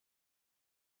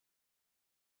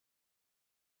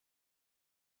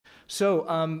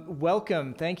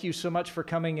Welcome. Thank you so much for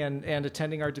coming and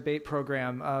attending our debate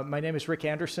program. My name is Rick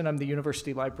Anderson. I'm the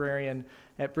University Librarian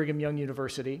at Brigham Young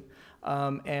University,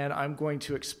 and I'm going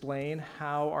to explain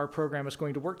how our program is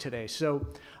going to work today.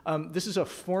 This is a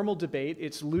formal debate.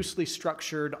 It's loosely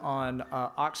structured on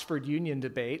Oxford Union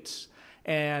debates,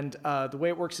 and the way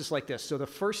it works is like this. So the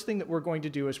first thing that we're going to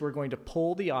do is we're going to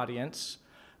poll the audience,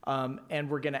 and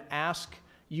we're going to ask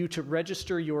you to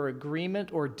register your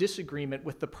agreement or disagreement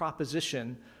with the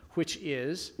proposition, which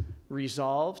is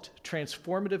resolved.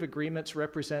 Transformative agreements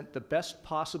represent the best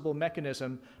possible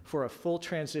mechanism for a full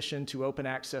transition to open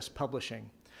access publishing.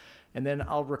 And then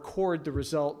I'll record the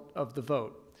result of the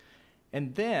vote.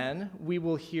 And then we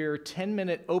will hear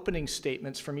 10-minute opening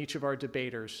statements from each of our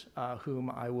debaters, whom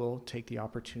I will take the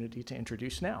opportunity to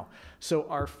introduce now. So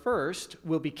our first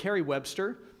will be Carrie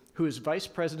Webster, who is Vice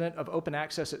President of Open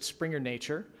Access at Springer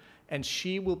Nature, and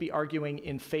she will be arguing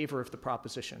in favor of the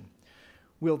proposition.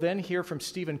 We'll then hear from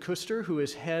Stephen Kuster, who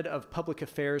is Head of Public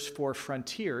Affairs for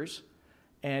Frontiers,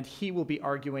 and he will be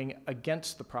arguing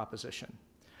against the proposition.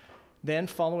 Then,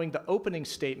 following the opening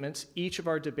statements, each of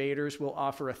our debaters will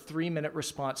offer a 3-minute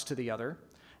response to the other.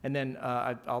 And then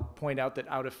I'll point out that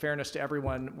out of fairness to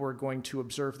everyone, we're going to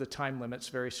observe the time limits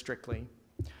very strictly.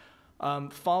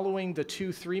 Following the 2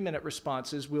 3-minute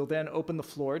responses, we'll then open the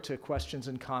floor to questions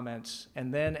and comments.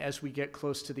 And then as we get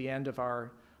close to the end of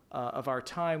our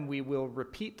time, we will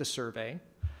repeat the survey.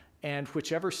 And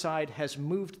whichever side has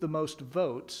moved the most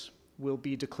votes will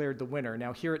be declared the winner.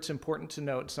 Now here it's important to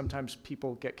note, sometimes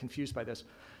people get confused by this,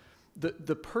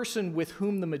 the person with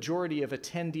whom the majority of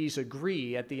attendees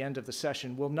agree at the end of the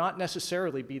session will not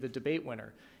necessarily be the debate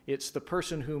winner. It's the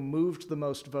person who moved the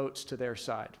most votes to their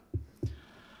side.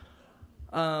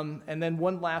 And then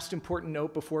one last important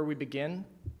note before we begin.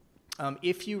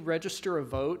 If you register a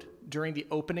vote during the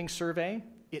opening survey,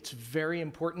 it's very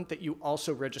important that you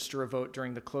also register a vote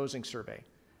during the closing survey.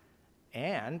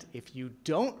 And if you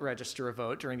don't register a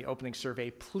vote during the opening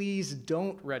survey, please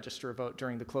don't register a vote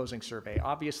during the closing survey.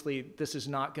 Obviously, this is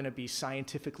not going to be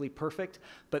scientifically perfect,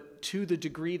 but to the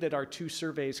degree that our 2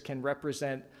 surveys can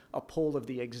represent a poll of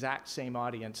the exact same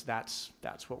audience, that's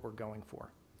what we're going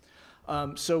for.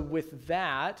 So with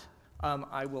that,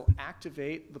 I will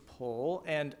activate the poll,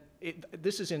 and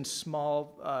this is in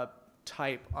small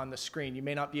type on the screen. You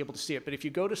may not be able to see it, but if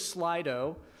you go to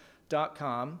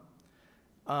slido.com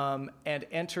and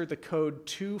enter the code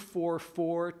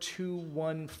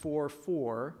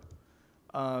 2442144,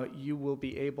 you will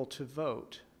be able to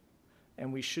vote,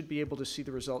 and we should be able to see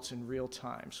the results in real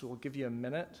time. So we'll give you a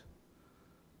minute.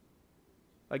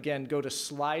 Again, go to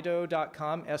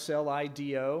slido.com,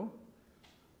 S-L-I-D-O,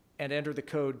 and enter the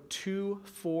code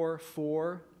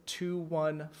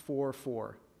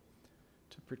 2442144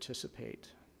 to participate.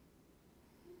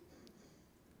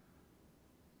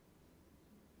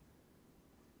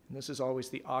 And this is always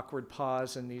the awkward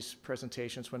pause in these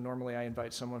presentations when normally I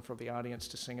invite someone from the audience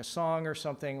to sing a song or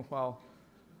something while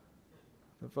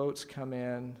the votes come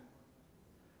in.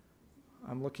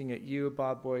 I'm looking at you,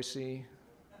 Bob Boise.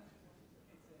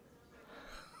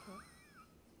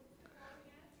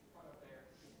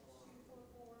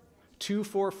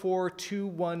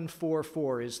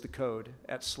 2442144 is the code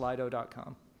at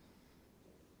slido.com.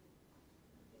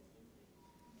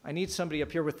 I need somebody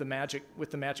up here with the magic.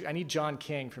 I need John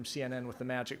King from CNN with the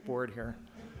magic board here.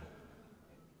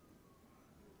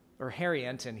 Or Harry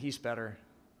Enton, he's better.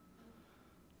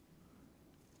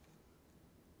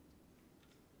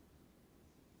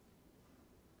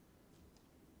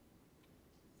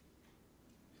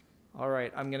 All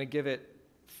right, I'm going to give it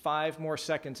 5 more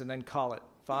seconds and then call it.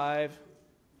 5,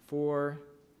 4,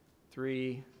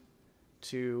 3,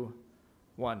 2,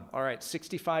 1. All right,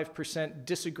 65%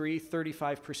 disagree,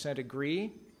 35%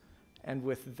 agree. And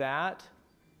with that,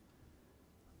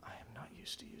 I am not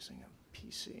used to using a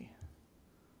PC.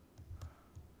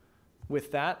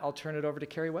 With that, I'll turn it over to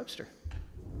Carrie Webster.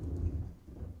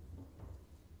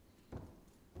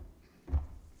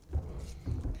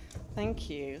 Thank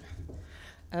you.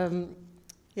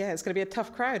 Yeah, it's going to be a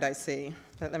tough crowd, I see,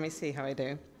 but let me see how I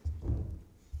do.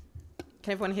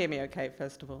 Can everyone hear me okay,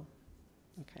 first of all?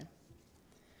 Okay.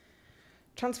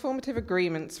 Transformative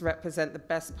agreements represent the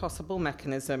best possible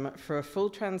mechanism for a full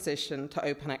transition to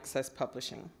open access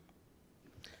publishing.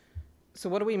 So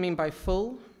what do we mean by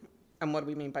full, and what do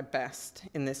we mean by best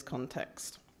in this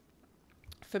context?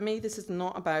 For me, this is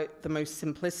not about the most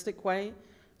simplistic way.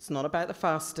 It's not about the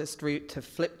fastest route to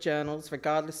flip journals,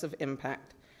 regardless of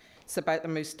impact. It's about the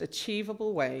most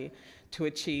achievable way to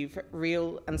achieve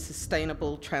real and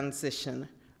sustainable transition,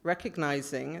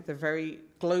 recognizing the very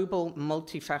global,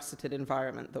 multifaceted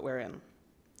environment that we're in.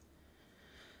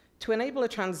 To enable a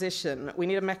transition, we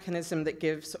need a mechanism that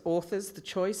gives authors the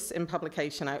choice in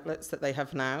publication outlets that they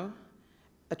have now,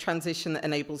 a transition that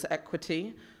enables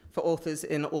equity for authors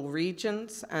in all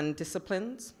regions and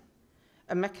disciplines,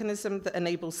 a mechanism that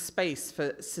enables space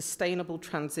for sustainable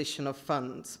transition of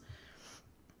funds,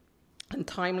 and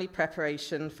timely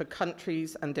preparation for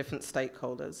countries and different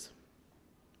stakeholders.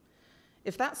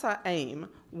 If that's our aim,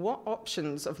 what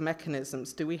options of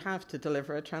mechanisms do we have to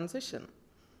deliver a transition?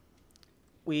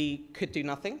 We could do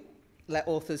nothing, let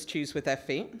authors choose with their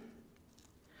feet.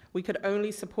 We could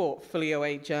only support fully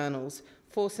OA journals,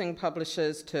 forcing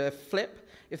publishers to flip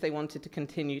if they wanted to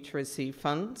continue to receive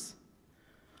funds.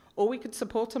 Or we could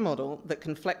support a model that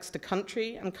can flex to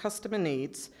country and customer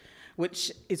needs,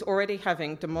 which is already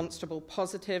having demonstrable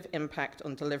positive impact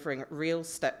on delivering real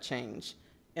step change.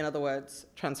 In other words,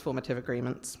 transformative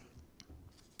agreements.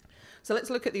 So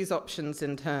let's look at these options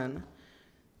in turn.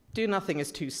 Do nothing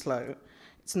is too slow.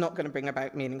 It's not going to bring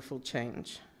about meaningful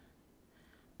change.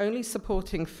 Only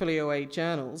supporting fully OA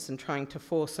journals and trying to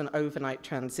force an overnight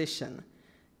transition.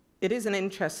 It is an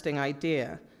interesting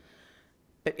idea,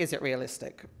 but is it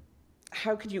realistic?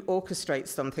 How could you orchestrate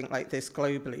something like this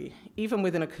globally, even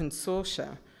within a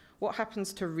consortia? What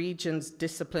happens to regions,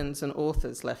 disciplines, and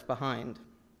authors left behind?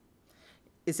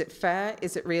 Is it fair?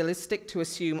 Is it realistic to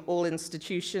assume all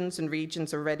institutions and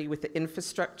regions are ready with the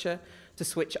infrastructure to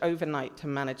switch overnight to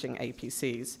managing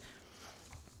APCs,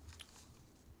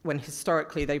 when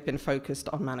historically they've been focused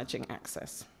on managing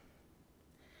access?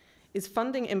 Is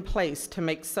funding in place to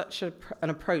make such an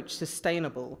approach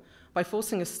sustainable by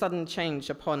forcing a sudden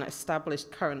change upon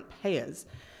established current payers,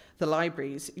 the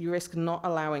libraries? You risk not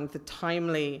allowing the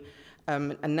timely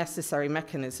and necessary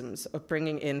mechanisms of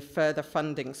bringing in further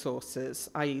funding sources,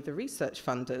 i.e. the research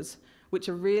funders, which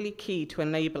are really key to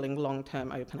enabling long-term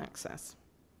open access.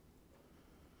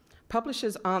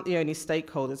 Publishers aren't the only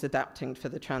stakeholders adapting for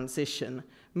the transition.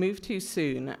 Move too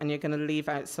soon, and you're going to leave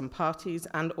out some parties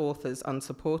and authors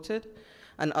unsupported,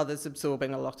 and others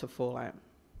absorbing a lot of fallout.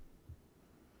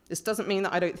 This doesn't mean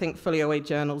that I don't think fully OA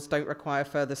journals don't require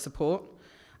further support.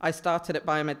 I started at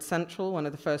Biomed Central, one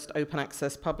of the first open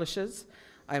access publishers.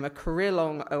 I'm a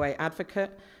career-long OA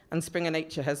advocate, and Springer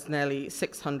Nature has nearly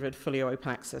 600 fully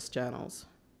open access journals.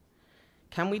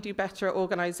 Can we do better at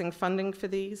organizing funding for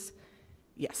these?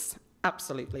 Yes,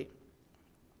 absolutely.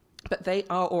 But they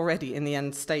are already in the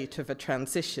end state of a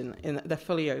transition in that they're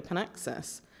fully open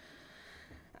access.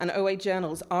 And OA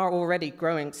journals are already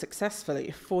growing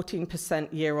successfully,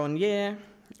 14% year on year.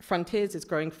 Frontiers is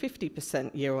growing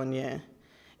 50% year on year.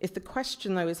 If the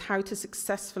question, though, is how to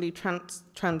successfully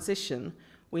transition,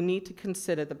 we need to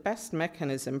consider the best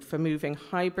mechanism for moving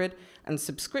hybrid and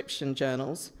subscription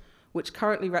journals, which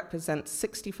currently represent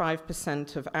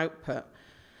 65% of output.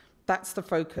 That's the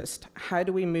focus. How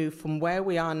do we move from where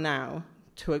we are now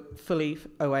to a fully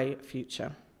OA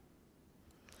future?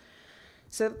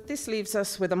 So this leaves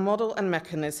us with a model and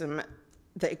mechanism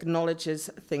that acknowledges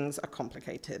things are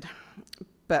complicated,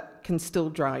 but can still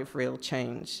drive real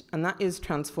change, and that is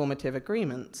transformative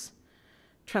agreements.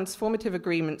 Transformative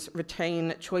agreements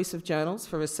retain choice of journals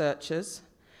for researchers.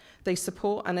 They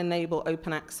support and enable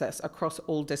open access across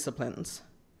all disciplines.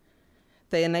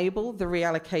 They enable the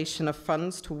reallocation of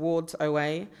funds towards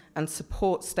OA and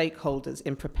support stakeholders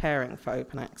in preparing for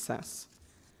open access.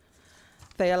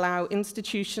 They allow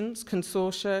institutions,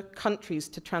 consortia, countries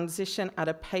to transition at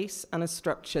a pace and a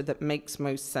structure that makes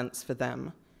most sense for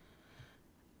them.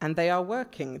 And they are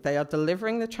working. They are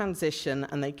delivering the transition,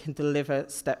 and they can deliver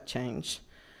step change.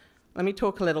 Let me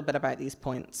talk a little bit about these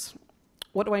points.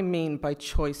 What do I mean by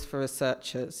choice for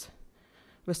researchers?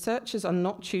 Researchers are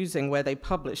not choosing where they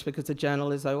publish because the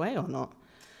journal is OA or not.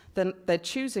 Then they're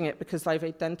choosing it because they've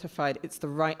identified it's the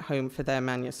right home for their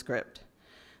manuscript.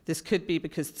 This could be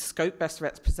because the scope best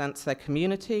represents their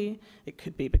community. It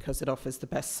could be because it offers the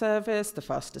best service, the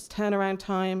fastest turnaround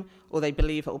time, or they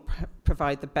believe it will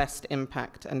provide the best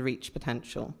impact and reach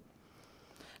potential.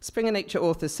 Springer Nature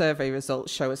author survey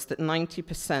results show us that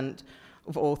 90%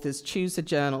 of authors choose a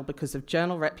journal because of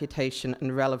journal reputation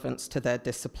and relevance to their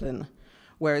discipline,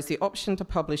 whereas the option to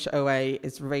publish OA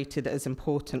is rated as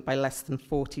important by less than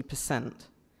 40%.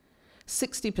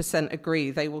 60% agree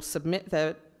they will submit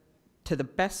to the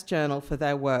best journal for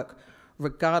their work,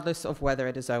 regardless of whether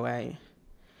it is OA.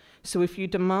 So if you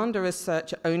demand a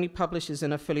researcher only publishes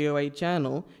in a fully OA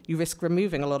journal, you risk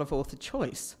removing a lot of author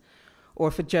choice. Or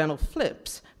if a journal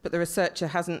flips, but the researcher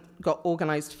hasn't got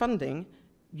organized funding,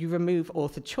 you remove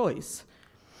author choice.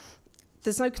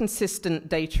 There's no consistent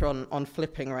data on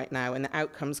flipping right now, and the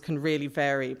outcomes can really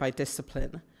vary by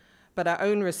discipline. But our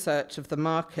own research of the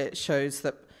market shows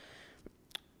that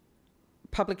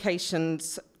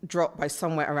publications drop by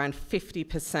somewhere around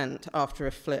 50% after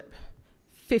a flip.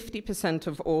 50%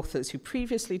 of authors who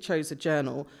previously chose a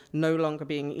journal no longer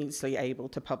being easily able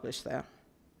to publish there.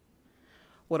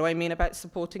 What do I mean about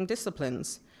supporting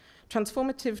disciplines?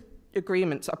 Transformative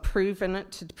agreements are proven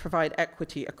to provide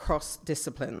equity across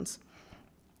disciplines.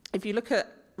 If you look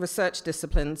at research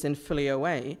disciplines in fully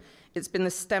OA, it's been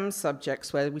the STEM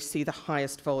subjects where we see the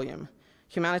highest volume.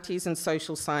 Humanities and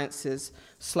social sciences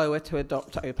slower to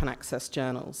adopt open access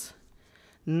journals.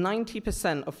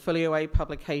 90% of fully OA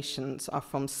publications are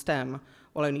from STEM,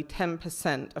 while only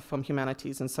 10% are from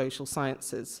humanities and social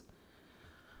sciences.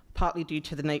 Partly due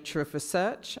to the nature of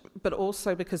research, but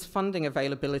also because funding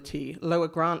availability, lower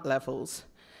grant levels,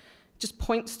 just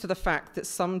points to the fact that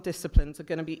some disciplines are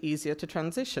going to be easier to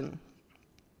transition.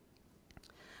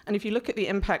 And if you look at the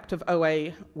impact of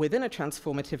OA within a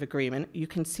transformative agreement, you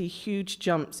can see huge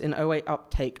jumps in OA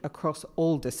uptake across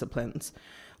all disciplines,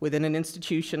 within an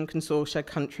institution, consortia,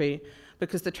 country,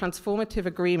 because the transformative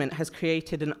agreement has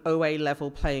created an OA level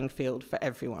playing field for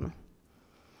everyone.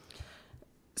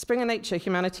 Springer Nature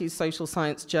Humanities Social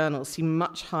Science journals see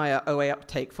much higher OA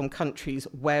uptake from countries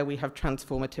where we have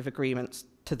transformative agreements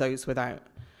to those without.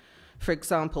 For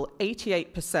example,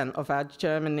 88% of our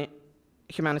German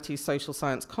humanities social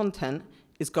science content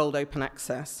is gold open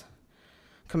access.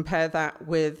 Compare that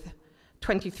with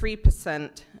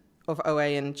 23% of OA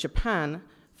in Japan,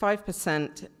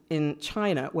 5% in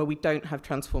China, where we don't have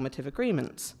transformative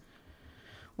agreements.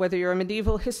 Whether you're a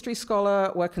medieval history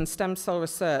scholar, work in stem cell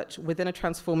research, within a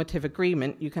transformative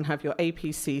agreement, you can have your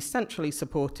APC centrally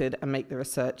supported and make the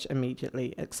research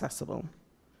immediately accessible.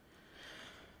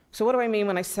 So what do I mean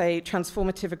when I say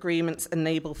transformative agreements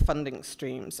enable funding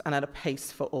streams and at a pace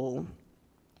for all?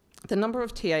 The number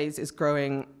of TAs is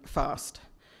growing fast,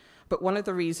 but one of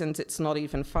the reasons it's not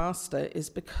even faster is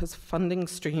because funding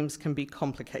streams can be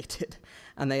complicated,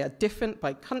 and they are different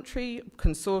by country,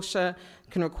 consortia,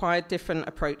 can require different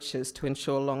approaches to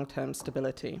ensure long-term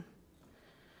stability.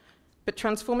 But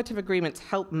transformative agreements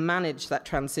help manage that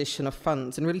transition of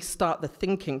funds and really start the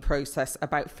thinking process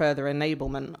about further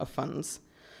enablement of funds.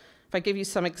 If I give you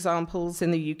some examples,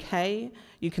 in the UK,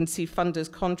 you can see funders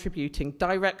contributing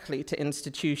directly to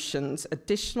institutions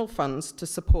additional funds to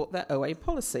support their OA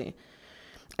policy.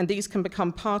 And these can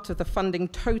become part of the funding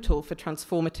total for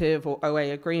transformative or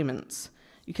OA agreements.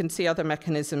 You can see other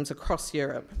mechanisms across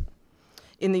Europe.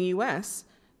 In the US,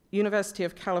 University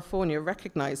of California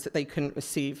recognized that they couldn't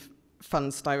receive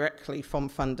funds directly from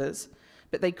funders,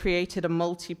 but they created a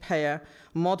multi-payer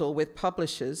model with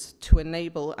publishers to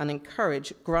enable and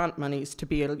encourage grant monies to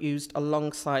be used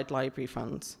alongside library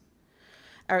funds.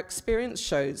 Our experience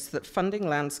shows that funding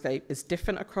landscape is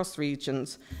different across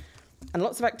regions, and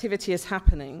lots of activity is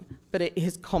happening, but it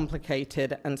is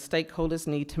complicated, and stakeholders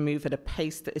need to move at a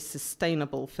pace that is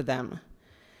sustainable for them.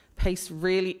 Pace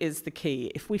really is the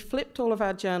key. If we flipped all of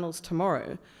our journals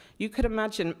tomorrow, you could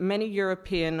imagine many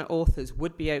European authors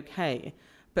would be okay,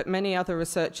 but many other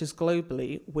researchers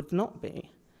globally would not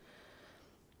be.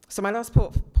 So my last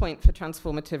point for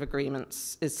transformative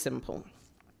agreements is simple.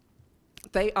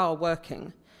 They are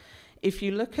working. If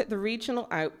you look at the regional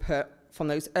output from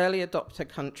those early adopter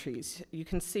countries, you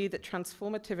can see that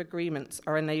transformative agreements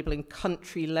are enabling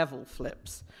country-level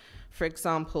flips. For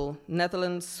example,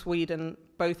 Netherlands, Sweden,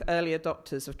 both early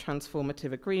adopters of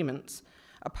transformative agreements,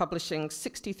 are publishing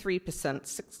 63%,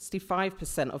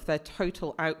 65% of their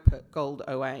total output gold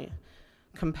OA,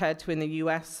 compared to in the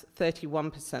US,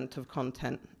 31% of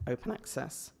content open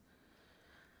access.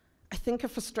 I think a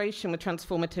frustration with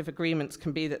transformative agreements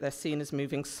can be that they're seen as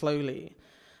moving slowly,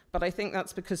 but I think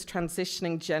that's because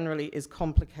transitioning generally is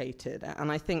complicated,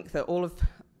 and I think that all of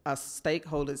us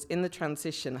stakeholders in the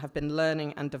transition have been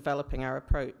learning and developing our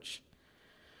approach.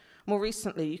 More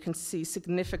recently, you can see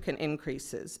significant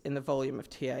increases in the volume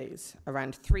of TAs.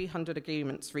 Around 300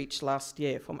 agreements reached last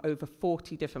year from over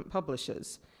 40 different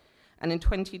publishers. And in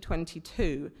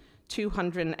 2022,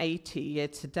 280 year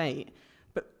to date.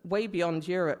 But way beyond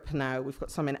Europe now, we've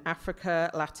got some in Africa,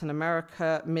 Latin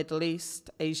America, Middle East,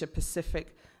 Asia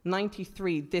Pacific,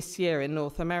 93 this year in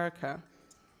North America.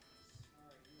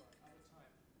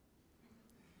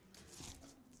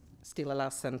 Steal a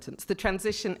last sentence. The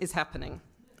transition is happening.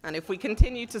 And if we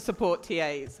continue to support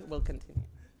TAs, we'll continue.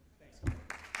 Thanks.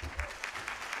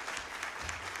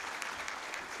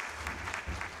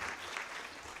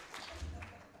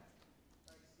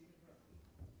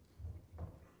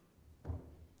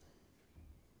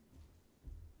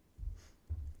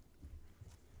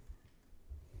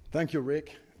 Thank you,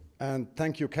 Rick, and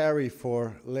thank you, Carrie,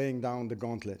 for laying down the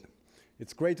gauntlet.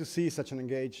 It's great to see such an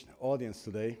engaged audience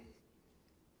today.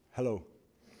 Hello.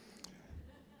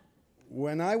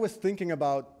 When I was thinking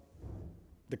about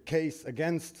the case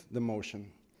against the motion,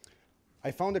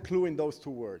 I found a clue in those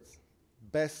two words,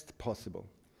 best possible.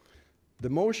 The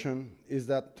motion is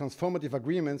that transformative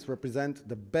agreements represent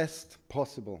the best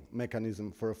possible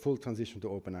mechanism for a full transition to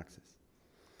open access.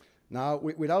 Now,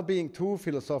 without being too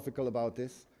philosophical about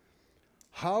this,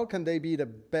 how can they be the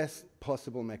best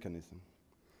possible mechanism?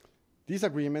 These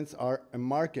agreements are a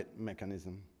market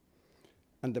mechanism,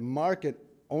 and the market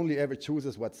only ever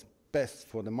chooses what's best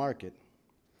for the market.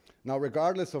 Now,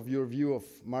 regardless of your view of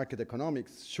market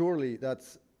economics, surely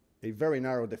that's a very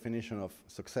narrow definition of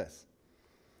success.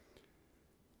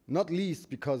 Not least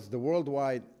because the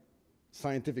worldwide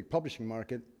scientific publishing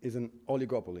market is an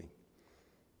oligopoly.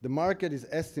 The market is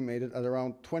estimated at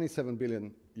around $27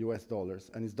 billion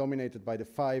and is dominated by the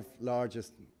 5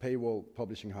 largest paywall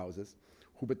publishing houses,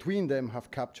 who between them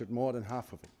have captured more than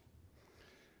half of it.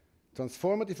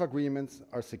 Transformative agreements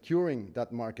are securing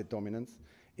that market dominance,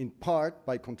 in part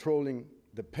by controlling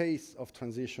the pace of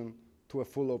transition to a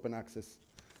full open access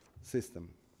system.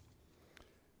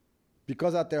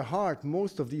 Because at their heart,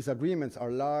 most of these agreements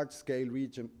are large-scale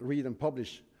read and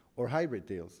publish or hybrid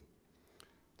deals.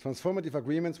 Transformative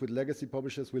agreements with legacy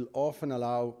publishers will often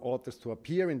allow authors to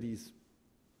appear in these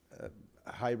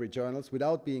hybrid journals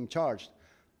without being charged,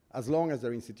 as long as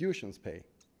their institutions pay.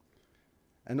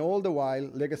 And all the while,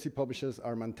 legacy publishers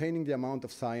are maintaining the amount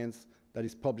of science that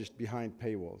is published behind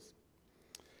paywalls.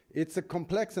 It's a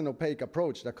complex and opaque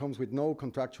approach that comes with no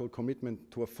contractual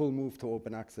commitment to a full move to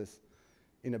open access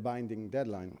in a binding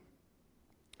deadline.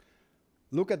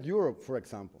 Look at Europe, for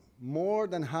example. More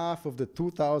than half of the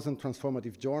 2,000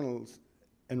 transformative journals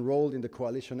enrolled in the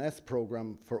Coalition S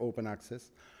program for open access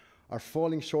are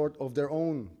falling short of their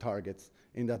own targets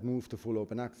in that move to full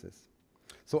open access.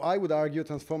 So I would argue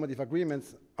transformative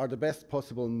agreements are the best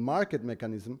possible market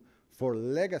mechanism for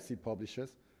legacy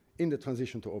publishers in the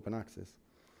transition to open access,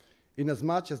 in as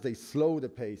much as they slow the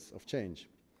pace of change.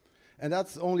 And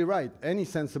that's only right. Any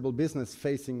sensible business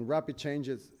facing rapid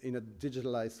changes in a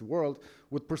digitalized world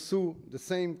would pursue the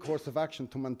same course of action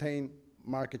to maintain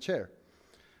market share.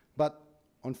 But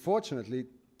unfortunately,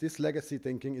 this legacy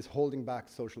thinking is holding back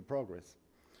social progress.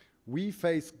 We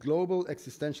face global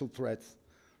existential threats,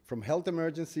 from health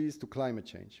emergencies to climate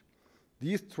change.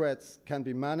 These threats can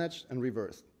be managed and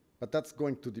reversed, but that's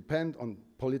going to depend on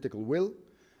political will,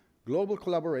 global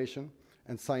collaboration,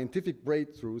 and scientific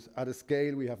breakthroughs at a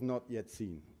scale we have not yet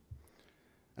seen.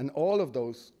 And on all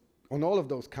of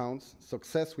those counts,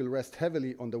 success will rest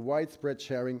heavily on the widespread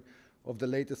sharing of the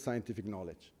latest scientific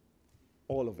knowledge.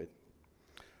 All of it.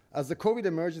 As the COVID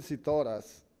emergency taught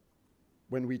us,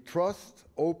 when we trust,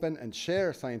 open, and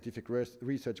share scientific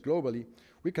research globally,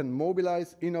 we can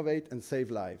mobilize, innovate, and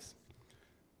save lives.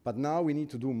 But now we need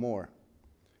to do more.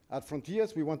 At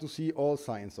Frontiers, we want to see all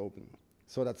science open,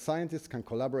 so that scientists can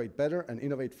collaborate better and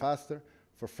innovate faster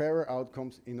for fairer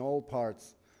outcomes in all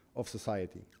parts of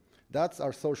society. That's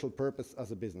our social purpose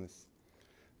as a business.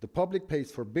 The public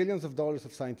pays for billions of dollars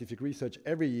of scientific research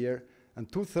every year, and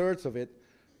 2/3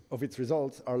 of its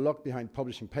results are locked behind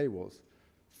publishing paywalls,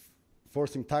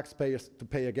 forcing taxpayers to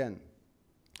pay again.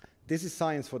 This is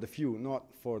science for the few,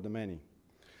 not for the many.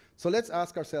 So let's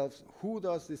ask ourselves, who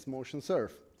does this motion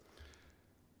serve?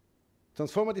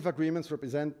 Transformative agreements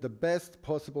represent the best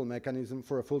possible mechanism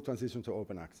for a full transition to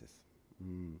open access.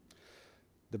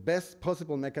 The best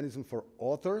possible mechanism for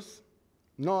authors,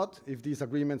 not if these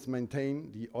agreements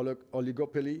maintain the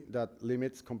oligopoly that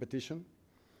limits competition,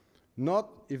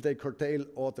 not if they curtail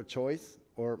author choice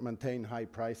or maintain high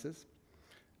prices,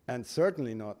 and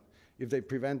certainly not if they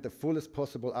prevent the fullest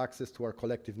possible access to our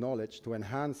collective knowledge to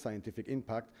enhance scientific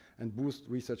impact and boost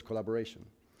research collaboration.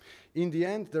 In the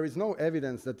end, there is no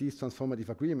evidence that these transformative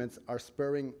agreements are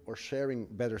spurring or sharing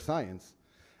better science,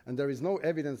 and there is no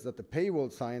evidence that the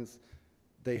paywall science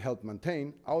they help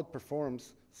maintain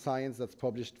outperforms science that's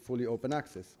published fully open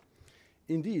access.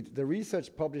 Indeed, the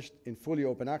research published in fully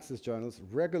open access journals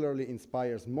regularly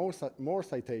inspires more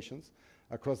citations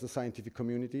across the scientific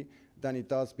community than it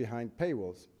does behind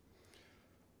paywalls.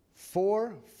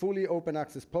 4 fully open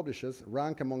access publishers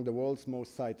rank among the world's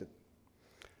most cited,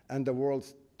 and the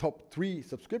world's top 3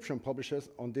 subscription publishers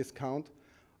on this count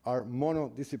are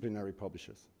monodisciplinary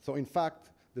publishers. So in fact,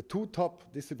 the 2 top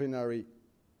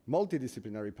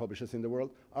multidisciplinary publishers in the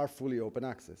world are fully open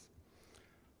access.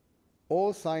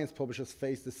 All science publishers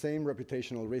face the same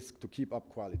reputational risk to keep up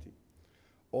quality.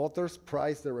 Authors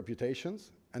price their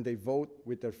reputations, and they vote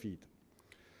with their feet.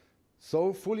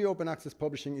 So fully open access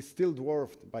publishing is still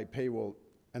dwarfed by paywall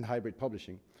and hybrid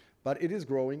publishing, but it is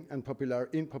growing in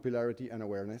popularity and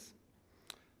awareness.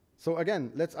 So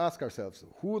again, let's ask ourselves,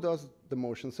 who does the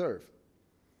motion serve?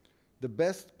 the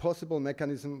best possible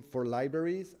mechanism for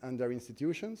libraries and their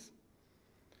institutions,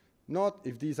 not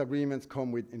if these agreements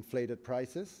come with inflated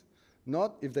prices,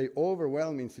 not if they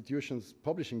overwhelm institutions'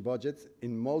 publishing budgets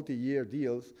in multi-year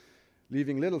deals,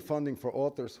 leaving little funding for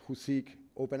authors who seek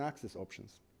open access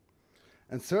options.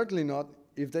 And certainly not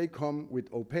if they come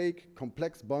with opaque,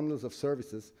 complex bundles of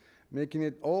services, making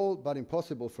it all but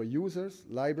impossible for users,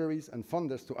 libraries, and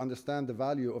funders to understand the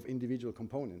value of individual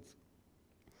components.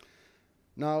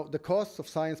 Now, the costs of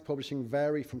science publishing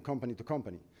vary from company to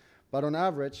company, but on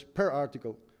average, per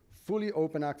article, fully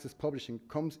open access publishing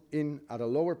comes in at a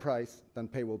lower price than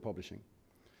paywall publishing.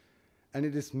 And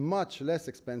it is much less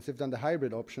expensive than the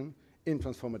hybrid option in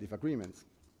transformative agreements.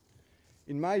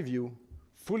 In my view,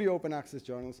 fully open access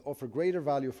journals offer greater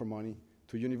value for money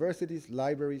to universities,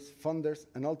 libraries, funders,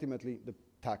 and ultimately the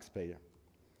taxpayer.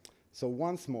 So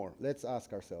once more, let's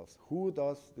ask ourselves, who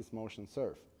does this motion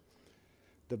serve?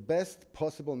 The best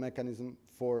possible mechanism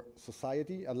for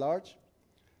society at large?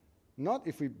 Not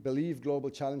if we believe global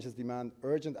challenges demand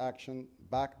urgent action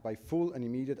backed by full and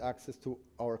immediate access to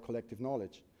our collective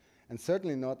knowledge. And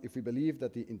certainly not if we believe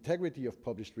that the integrity of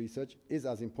published research is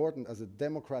as important as the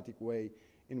democratic way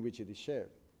in which it is shared.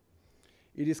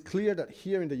 It is clear that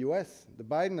here in the US, the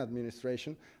Biden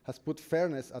administration has put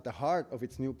fairness at the heart of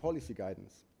its new policy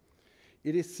guidance.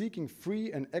 It is seeking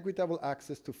free and equitable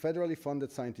access to federally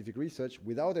funded scientific research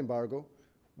without embargo,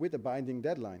 with a binding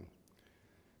deadline.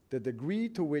 The degree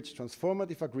to which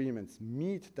transformative agreements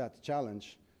meet that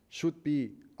challenge should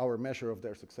be our measure of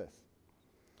their success.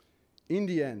 In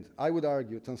the end, I would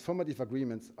argue transformative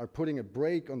agreements are putting a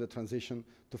brake on the transition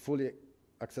to fully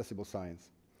accessible science.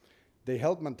 They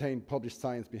help maintain published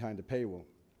science behind the paywall.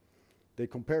 They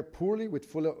compare poorly with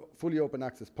fully open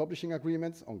access publishing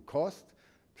agreements on cost,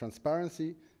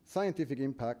 transparency, scientific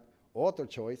impact, author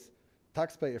choice,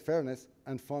 taxpayer fairness,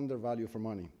 and funder value for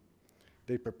money.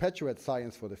 They perpetuate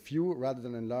science for the few rather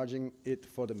than enlarging it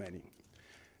for the many.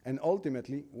 And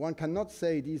ultimately, one cannot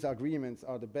say these agreements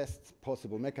are the best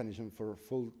possible mechanism for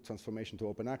full transformation to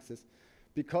open access,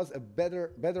 because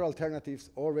better alternatives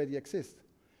already exist,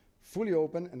 fully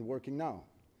open and working now.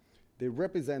 They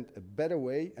represent a better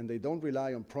way, and they don't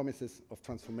rely on promises of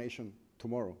transformation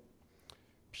tomorrow.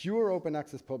 Pure open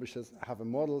access publishers have a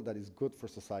model that is good for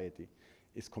society,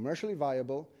 is commercially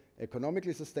viable,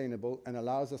 economically sustainable, and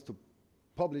allows us to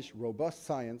publish robust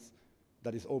science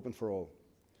that is open for all.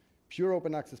 Pure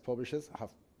open access publishers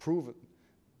have proven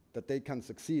that they can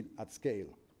succeed at scale,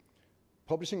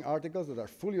 publishing articles that are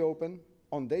fully open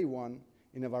on day one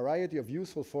in a variety of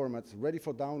useful formats ready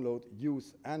for download,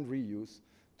 use, and reuse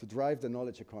to drive the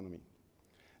knowledge economy.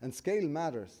 And scale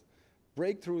matters.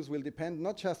 Breakthroughs will depend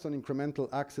not just on incremental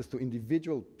access to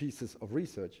individual pieces of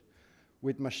research.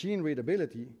 With machine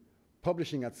readability,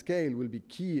 publishing at scale will be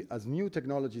key as new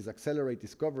technologies accelerate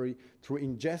discovery through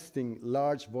ingesting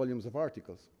large volumes of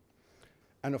articles.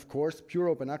 And of course, pure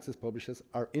open access publishers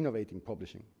are innovating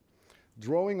publishing,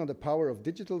 drawing on the power of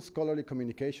digital scholarly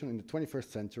communication in the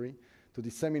 21st century to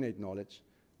disseminate knowledge,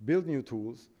 build new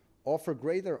tools, offer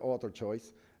greater author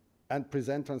choice, and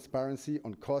present transparency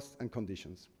on costs and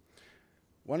conditions.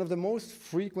 One of the most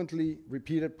frequently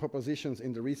repeated propositions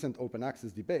in the recent open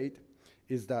access debate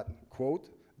is that,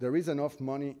 quote, there is enough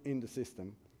money in the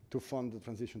system to fund the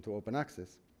transition to open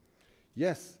access.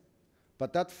 Yes,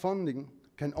 but that funding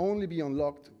can only be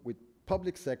unlocked with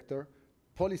public sector,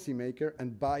 policymaker,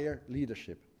 and buyer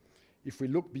leadership. If we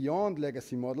look beyond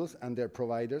legacy models and their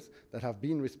providers that have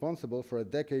been responsible for a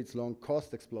decades-long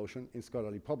cost explosion in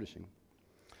scholarly publishing.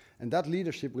 And that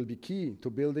leadership will be key to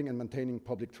building and maintaining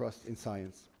public trust in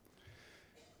science.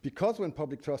 Because when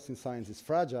public trust in science is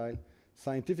fragile,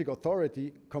 scientific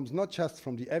authority comes not just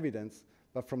from the evidence,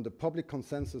 but from the public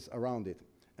consensus around it.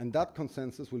 And that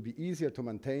consensus will be easier to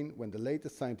maintain when the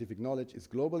latest scientific knowledge is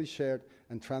globally shared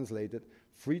and translated,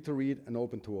 free to read and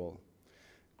open to all.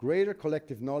 Greater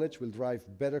collective knowledge will drive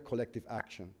better collective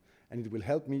action, and it will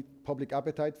help meet public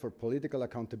appetite for political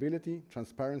accountability,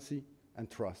 transparency, and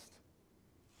trust.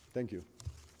 Thank you.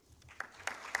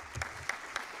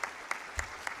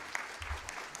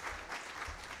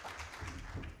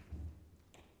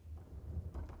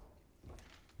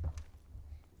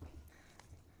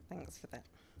 Thanks for that.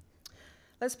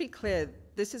 Let's be clear,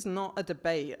 this is not a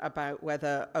debate about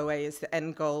whether OA is the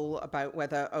end goal, about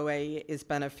whether OA is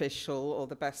beneficial or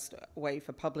the best way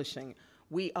for publishing.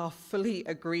 We are fully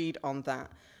agreed on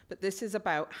that, but this is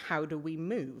about how do we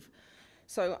move.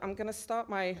 So I'm going to start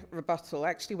my rebuttal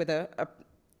actually with a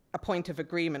point of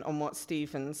agreement on what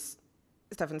Stephen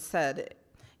said.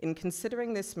 In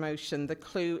considering this motion, the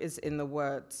clue is in the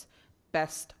words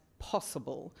best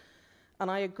possible. And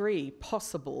I agree,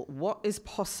 possible. What is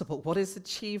possible? What is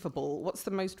achievable? What's the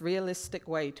most realistic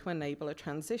way to enable a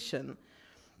transition?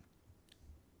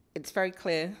 It's very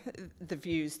clear, the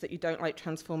views, that you don't like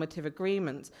transformative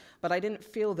agreements, but I didn't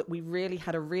feel that we really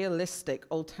had a realistic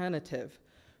alternative.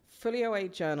 Fully OA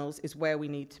journals is where we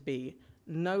need to be.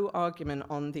 No argument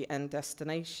on the end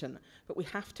destination, but we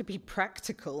have to be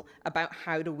practical about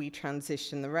how do we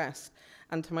transition the rest.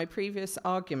 And to my previous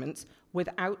arguments,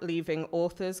 without leaving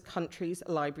authors, countries,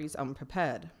 libraries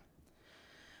unprepared.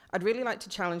 I'd really like to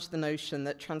challenge the notion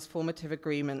that transformative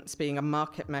agreements being a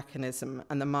market mechanism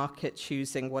and the market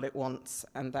choosing what it wants,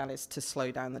 and that is to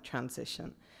slow down the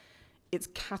transition. It's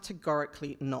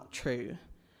categorically not true.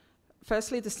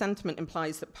 Firstly, the sentiment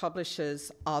implies that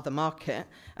publishers are the market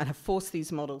and have forced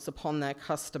these models upon their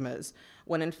customers,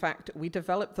 when in fact we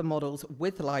developed the models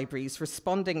with libraries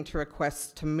responding to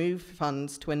requests to move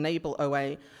funds to enable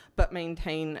OA, but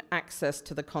maintain access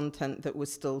to the content that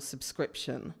was still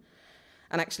subscription.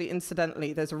 And actually,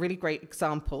 incidentally, there's a really great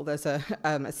example. There's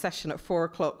a session at 4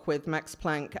 o'clock with Max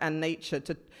Planck and Nature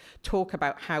to talk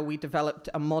about how we developed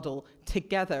a model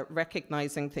together,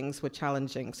 recognizing things were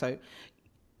challenging. So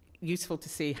useful to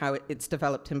see how it's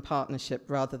developed in partnership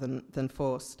rather than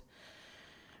forced.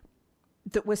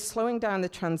 That we're slowing down the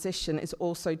transition is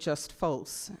also just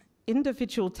false.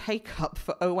 Individual take-up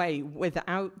for OA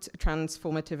without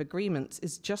transformative agreements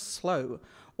is just slow.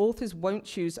 Authors won't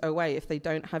choose OA if they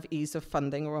don't have ease of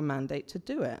funding or a mandate to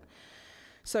do it.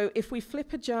 So if we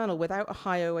flip a journal without a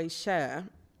high OA share,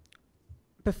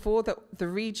 before the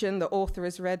region, the author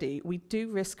is ready, we do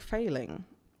risk failing.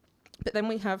 But then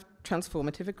we have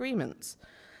transformative agreements.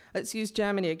 Let's use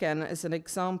Germany again as an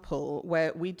example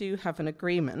where we do have an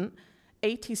agreement.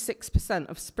 86%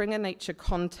 of Springer Nature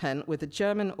content with a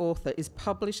German author is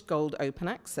published gold open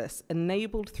access,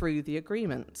 enabled through the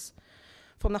agreements.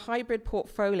 From the hybrid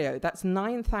portfolio, that's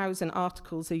 9,000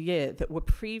 articles a year that were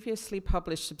previously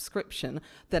published subscription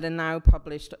that are now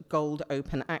published gold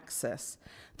open access.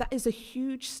 That is a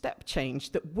huge step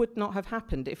change that would not have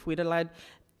happened if we'd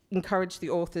encouraged the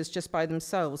authors just by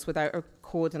themselves without a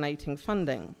coordinating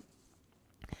funding.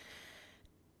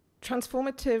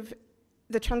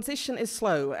 The transition is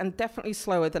slow, and definitely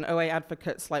slower than OA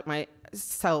advocates like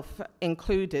myself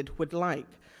included would like.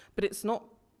 But it's not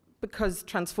because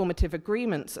transformative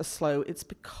agreements are slow, it's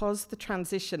because the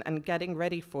transition and getting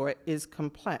ready for it is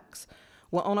complex.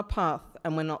 We're on a path,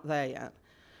 and we're not there yet.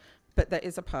 But there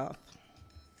is a path.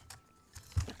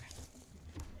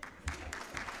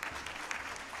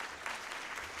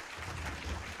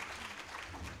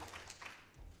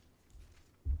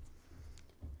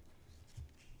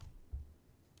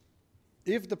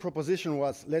 If the proposition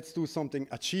was, let's do something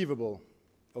achievable,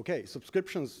 okay,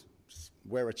 subscriptions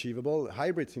were achievable,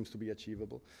 hybrid seems to be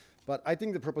achievable, but I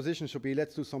think the proposition should be,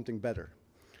 let's do something better.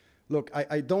 Look,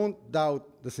 I don't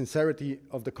doubt the sincerity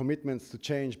of the commitments to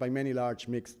change by many large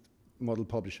mixed model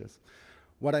publishers.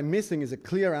 What I'm missing is a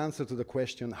clear answer to the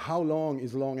question, how long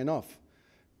is long enough?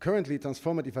 Currently,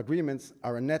 transformative agreements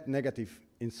are a net negative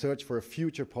in search for a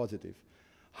future positive.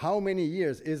 How many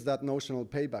years is that notional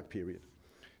payback period?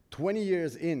 20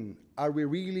 years in, are we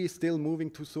really still moving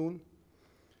too soon?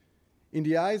 In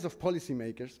the eyes of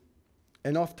policymakers,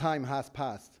 enough time has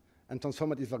passed, and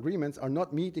transformative agreements are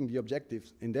not meeting the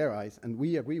objectives in their eyes, and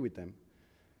we agree with them.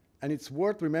 And it's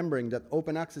worth remembering that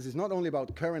open access is not only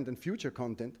about current and future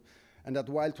content, and that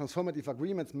while transformative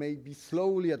agreements may be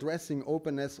slowly addressing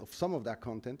openness of some of that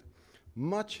content,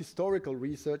 much historical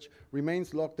research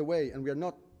remains locked away, and we are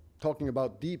not talking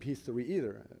about deep history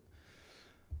either.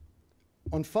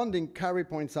 On funding, Carrie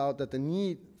points out that the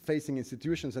need facing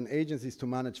institutions and agencies to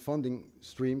manage funding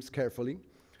streams carefully,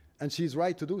 and she's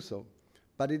right to do so.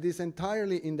 But it is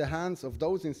entirely in the hands of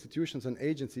those institutions and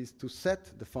agencies to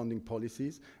set the funding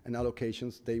policies and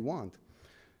allocations they want.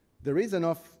 There is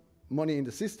enough money in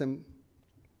the system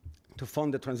to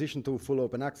fund the transition to full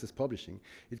open access publishing.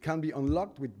 It can be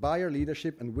unlocked with buyer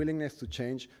leadership and willingness to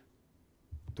change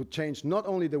not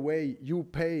only the way you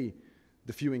pay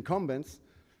the few incumbents,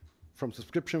 from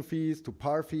subscription fees to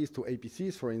PAR fees to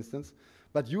APCs, for instance,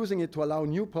 but using it to allow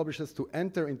new publishers to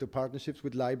enter into partnerships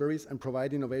with libraries and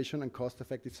provide innovation and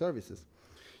cost-effective services.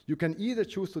 You can either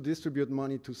choose to distribute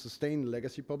money to sustain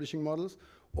legacy publishing models,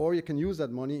 or you can use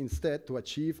that money instead to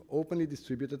achieve openly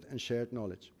distributed and shared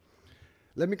knowledge.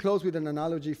 Let me close with an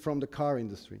analogy from the car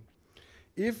industry.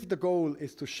 If the goal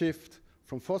is to shift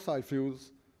from fossil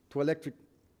fuels to electric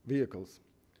vehicles,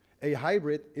 a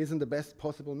hybrid isn't the best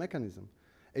possible mechanism.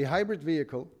 A hybrid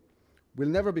vehicle will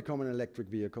never become an electric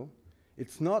vehicle.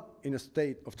 It's not in a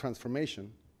state of transformation.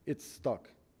 It's stuck.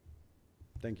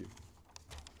 Thank you.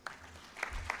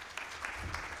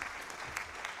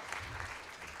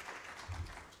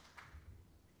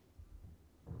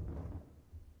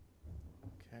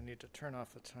 need to turn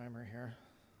off the timer here.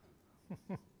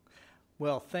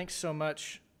 Well, thanks so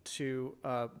much to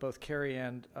both Carrie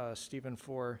and Stephen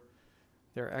for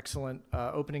their excellent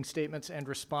opening statements and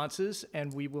responses.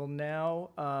 And we will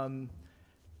now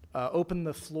open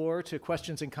the floor to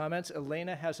questions and comments.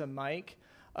 Elena has a mic.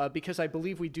 Because I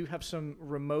believe we do have some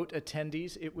remote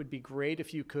attendees, it would be great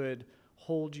if you could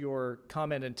hold your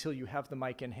comment until you have the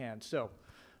mic in hand. So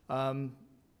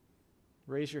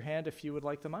raise your hand if you would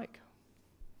like the mic.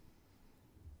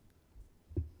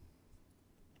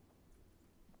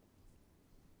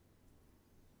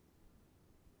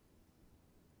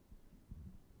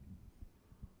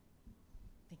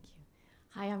 Thank you.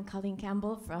 Hi, I'm Colleen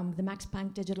Campbell from the Max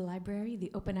Planck Digital Library,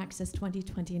 the Open Access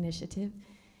 2020 initiative.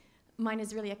 Mine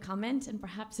is really a comment, and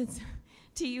perhaps it's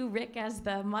to you, Rick, as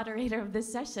the moderator of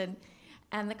this session.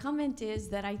 And the comment is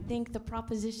that I think the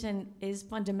proposition is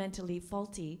fundamentally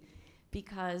faulty,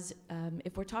 because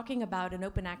if we're talking about an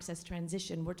open access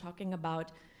transition, we're talking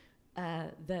about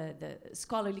the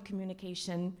scholarly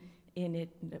communication in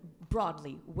it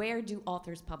broadly. Where do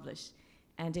authors publish?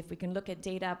 And if we can look at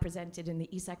data presented in the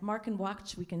ESAC Marken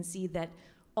Watch, we can see that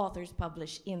authors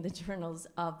publish in the journals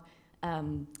of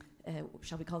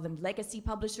shall we call them legacy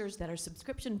publishers that are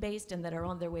subscription-based and that are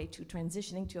on their way to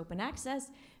transitioning to open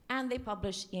access, and they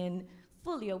publish in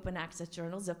fully open access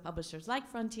journals of publishers like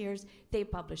Frontiers, they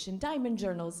publish in Diamond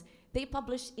journals, they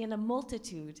publish in a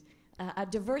multitude, a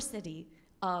diversity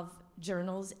of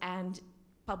journals and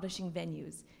publishing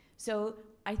venues. So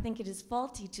I think it is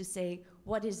faulty to say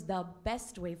what is the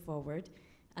best way forward.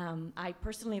 I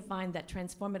personally find that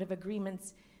transformative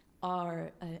agreements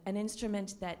are an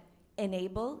instrument that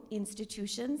enable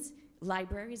institutions,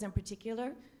 libraries in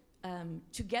particular,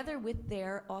 together with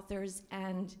their authors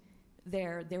and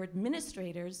their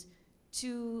administrators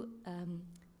to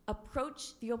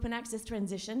approach the open access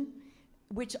transition,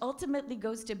 which ultimately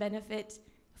goes to benefit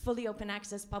fully open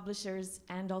access publishers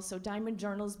and also Diamond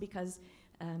journals, because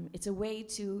it's a way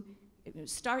to,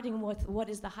 starting with what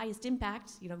is the highest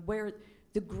impact, where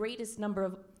the greatest number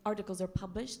of articles are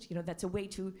published, that's a way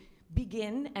to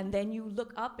begin, and then you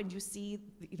look up and you see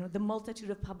the multitude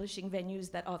of publishing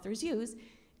venues that authors use,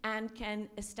 and can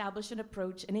establish an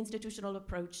approach, an institutional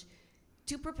approach,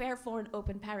 to prepare for an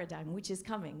open paradigm, which is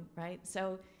coming, right?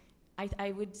 So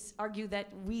I would argue that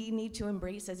we need to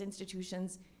embrace as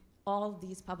institutions all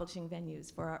these publishing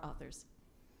venues for our authors.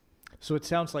 So it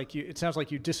sounds like you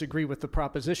disagree with the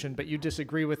proposition, but you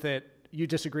disagree with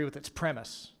its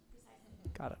premise.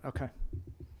 Got it, okay.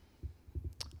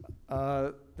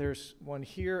 There's one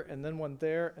here, and then one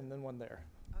there, and then one there.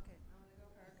 Okay, I'm going to go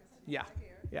first. Yeah,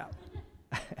 yeah.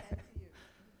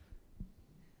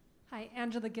 Hi,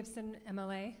 Angela Gibson,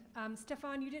 MLA.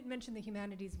 Stefan, you didn't mention the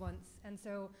humanities once, and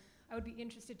so I would be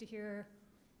interested to hear,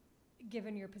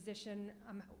 given your position,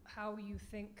 how you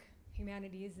think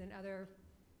humanities and other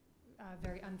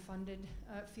very unfunded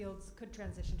fields could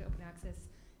transition to open access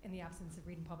in the absence of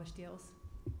read and publish deals.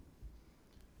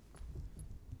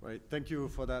 Right, thank you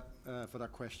for that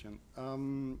question.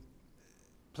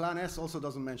 Plan S also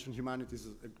doesn't mention humanities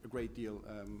a great deal,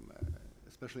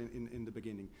 especially in the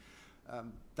beginning.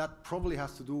 That probably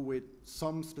has to do with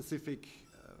some specific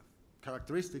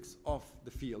characteristics of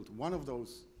the field. One of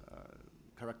those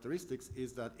characteristics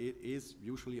is that it is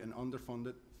usually an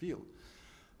underfunded field.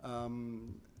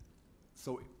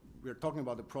 So we're talking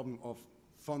about the problem of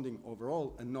funding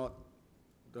overall and not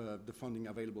the funding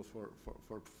available for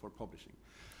publishing.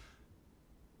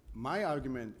 My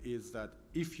argument is that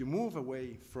if you move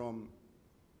away from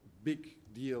big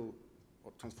deal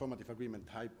or transformative agreement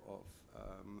type of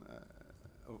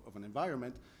an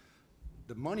environment,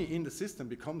 the money in the system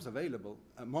becomes available,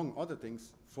 among other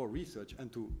things, for research and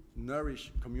to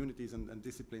nourish communities and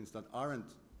disciplines that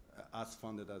aren't as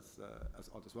funded as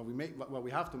others. What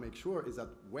we have to make sure is that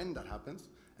when that happens,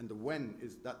 and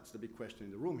that's the big question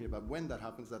in the room here, but when that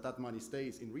happens, that money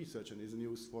stays in research and isn't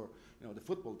used for the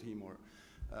football team or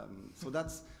so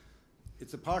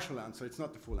it's a partial answer, it's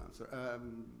not the full answer.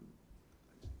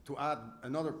 To add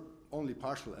another only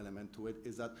partial element to it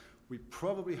is that we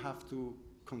probably have to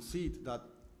concede that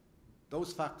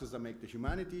those factors that make the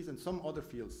humanities and some other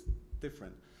fields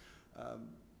different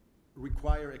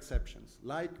require exceptions,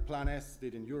 like Plan S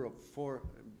did in Europe for,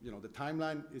 the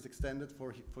timeline is extended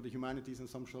for the humanities and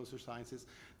some social sciences.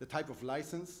 The type of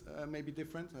license may be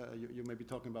different. You may be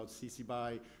talking about CC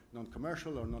BY,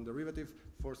 non-commercial or non-derivative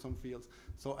for some fields.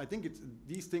 So I think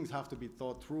these things have to be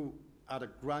thought through at a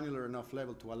granular enough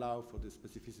level to allow for the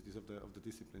specificities of the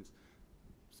disciplines,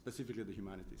 specifically the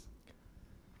humanities.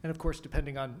 And of course,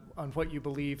 depending on what you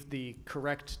believe the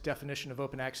correct definition of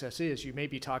open access is, you may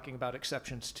be talking about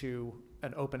exceptions to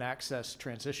an open access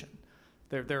transition.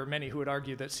 There are many who would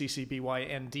argue that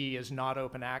CC/BY-ND is not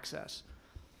open access.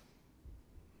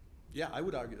 Yeah, I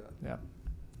would argue that. Yeah.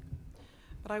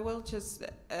 But I will just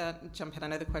jump in. I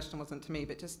know the question wasn't to me,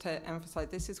 but just to emphasize,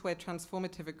 this is where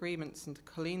transformative agreements, and to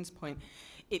Colleen's point,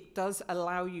 it does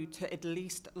allow you to at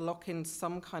least lock in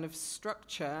some kind of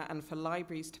structure and for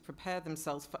libraries to prepare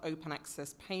themselves for open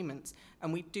access payments.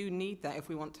 And we do need that if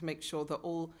we want to make sure that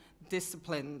all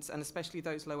disciplines, and especially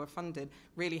those lower funded,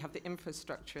 really have the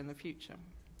infrastructure in the future.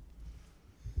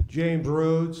 James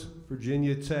Rhodes,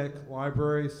 Virginia Tech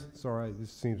Libraries. Sorry,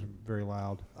 this seems very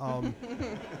loud.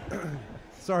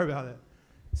 Sorry about that.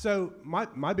 So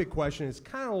my big question is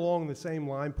kind of along the same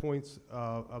line points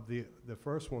of the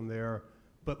first one there,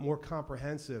 but more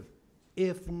comprehensive.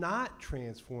 If not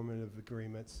transformative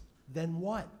agreements, then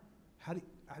what? How do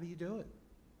you do it?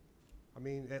 I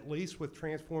mean, at least with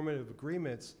transformative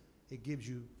agreements, it gives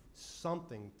you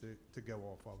something to go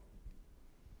off of.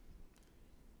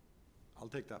 I'll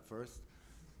take that first.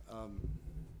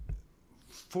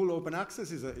 Full open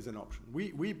access is an option.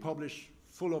 We publish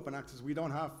full open access. We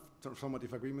don't have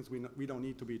transformative agreements. We don't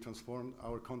need to be transformed.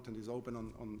 Our content is open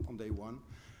on day one.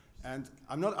 And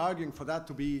I'm not arguing for that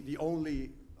to be the only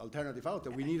alternative out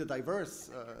there. We need a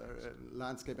diverse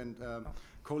landscape. And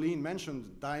Colleen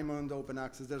mentioned diamond open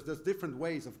access. There's different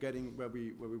ways of getting where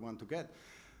we want to get.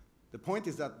 The point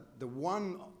is that the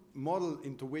one model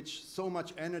into which so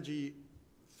much energy,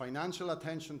 financial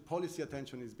attention, policy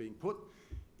attention is being put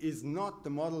is not the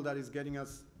model that is getting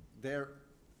us there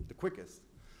the quickest.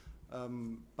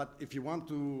 But if you want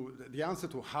the answer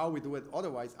to how we do it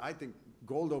otherwise, I think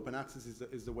gold open access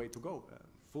is the way to go,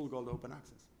 full gold open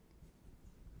access.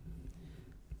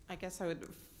 I guess I would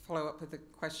follow up with the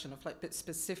question of, but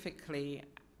specifically,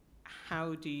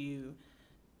 how do you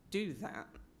do that?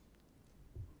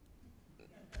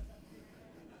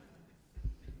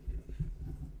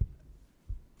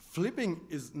 Flipping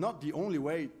is not the only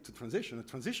way to transition. A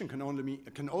transition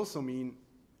can also mean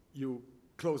you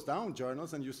close down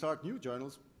journals and you start new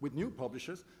journals with new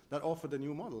publishers that offer the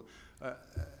new model.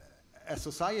 A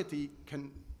society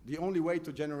the only way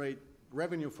to generate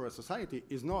revenue for a society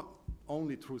is not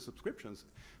only through subscriptions.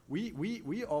 We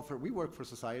work for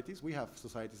societies. We have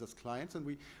societies as clients, and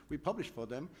we publish for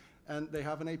them, and they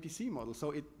have an APC model.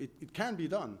 So it can be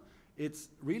done. It's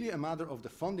really a matter of the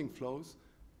funding flows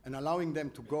and allowing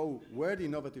them to go where the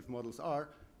innovative models are,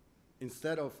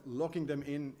 instead of locking them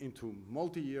into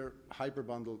multi-year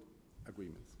hyper-bundled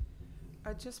agreements.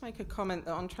 I'd just make a comment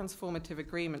on transformative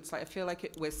agreements. I feel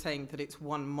like we're saying that it's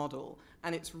one model,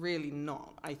 and it's really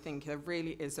not. I think there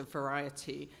really is a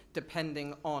variety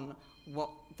depending on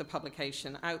what the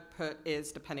publication output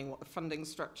is, depending what the funding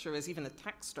structure is, even the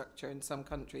tax structure in some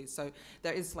countries. So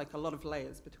there is a lot of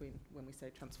layers between when we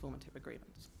say transformative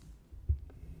agreements.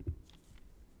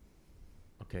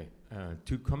 Okay,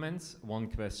 2 comments, 1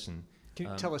 question. Can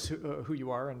you tell us who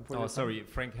you are and where you're sorry, from?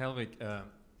 Frank Helwig,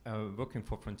 working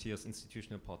for Frontiers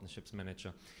Institutional Partnerships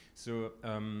Manager. So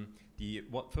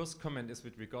first comment is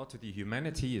with regard to the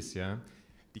humanities. Yeah,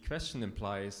 the question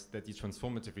implies that the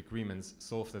transformative agreements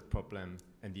solve that problem,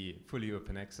 and the fully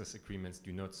open access agreements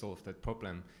do not solve that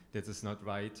problem. That is not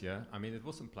right. Yeah, I mean it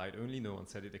was implied only. No one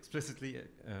said it explicitly,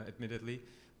 admittedly.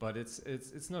 But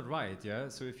it's not right, yeah?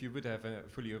 So if you would have a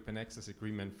fully open access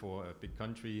agreement for a big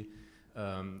country,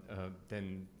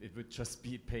 then it would just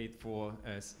be paid for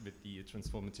as with the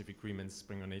transformative agreements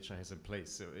Springer Nature has in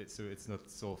place. So it's not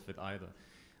solved with either.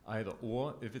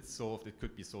 Or if it's solved, it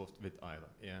could be solved with either,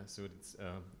 yeah? So it's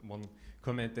 1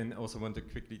 comment. Then also want to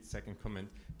quickly, 2nd comment,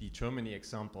 the Germany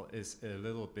example is a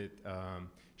little bit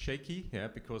shaky, yeah?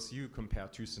 Because you compare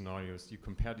 2 scenarios. You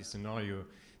compare the scenario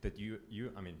that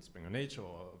I mean, Springer Nature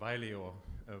or Wiley or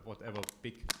whatever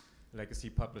big legacy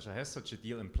publisher has such a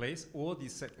deal in place, or the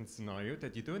 2nd scenario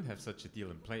that you don't have such a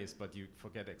deal in place, but you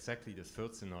forget exactly the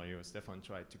 3rd scenario Stefan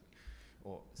tried to,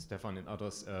 or Stefan and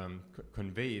others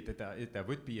convey, that there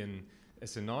would be a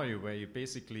scenario where you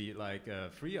basically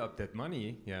free up that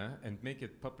money, yeah, and make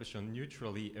it publisher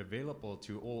neutrally available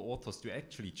to all authors to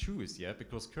actually choose, yeah,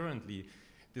 because currently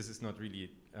this is not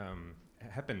really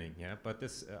happening, yeah, but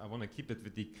this I want to keep it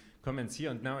with the comments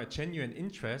here. And now a genuine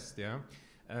interest, yeah,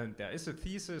 and there is a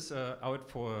thesis out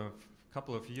for a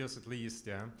couple of years at least,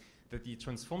 yeah, that the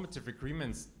transformative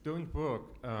agreements don't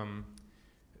work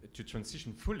to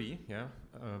transition fully, yeah,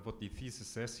 what the thesis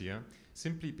says here,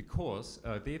 simply because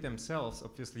they themselves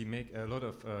obviously make a lot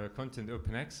of content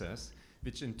open access,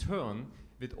 which in turn,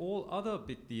 with all other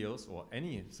big deals or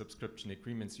any subscription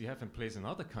agreements you have in place in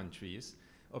other countries,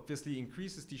 obviously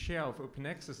increases the share of open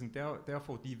access and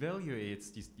therefore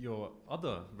devaluates your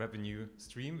other revenue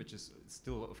stream, which is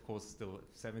still, of course, still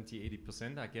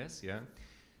 70–80%, I guess, yeah.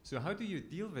 So how do you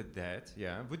deal with that,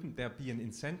 yeah? Wouldn't there be an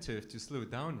incentive to slow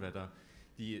down rather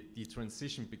the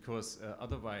transition, because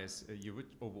otherwise you would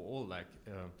overall, like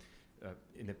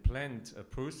in a planned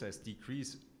process,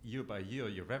 decrease year by year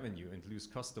your revenue and lose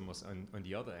customers on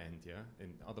the other end, yeah,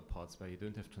 in other parts where you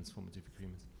don't have transformative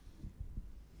agreements?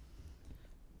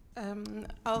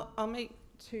 I'll make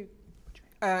two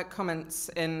comments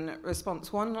in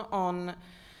response. One on,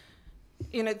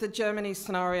 you know, the Germany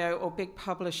scenario or big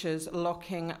publishers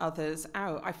locking others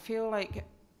out. I feel like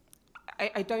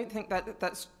I don't think that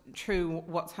that's true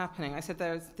what's happening. I said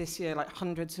there's this year like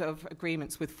hundreds of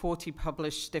agreements with 40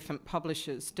 different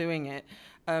publishers doing it.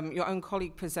 Your own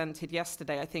colleague presented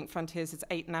yesterday, I think Frontiers has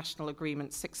 8 national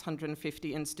agreements,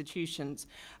 650 institutions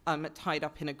tied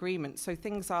up in agreements. So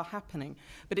things are happening.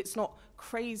 But it's not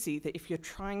crazy that if you're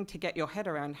trying to get your head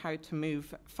around how to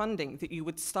move funding, that you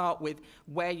would start with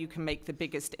where you can make the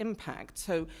biggest impact.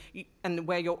 So, and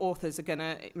where your authors are going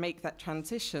to make that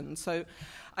transition. So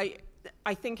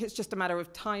I think it's just a matter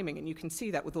of timing, and you can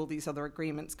see that with all these other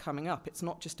agreements coming up. It's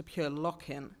not just a pure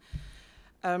lock-in.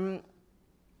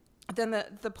 Then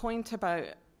the point about,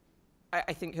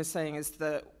 I think you're saying, is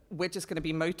that we're just going to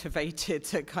be motivated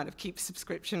to kind of keep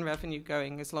subscription revenue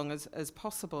going as long as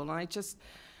possible. And I just,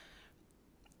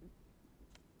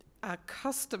 our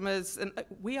customers, and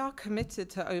we are committed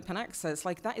to open access.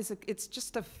 Like that is, it's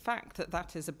just a fact that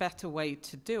that is a better way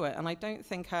to do it. And I don't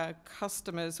think our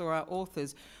customers or our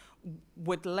authors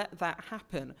would let that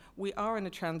happen. We are in a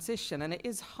transition, and it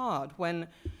is hard when,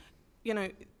 you know,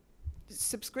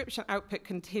 subscription output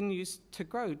continues to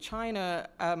grow. China,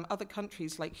 other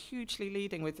countries like hugely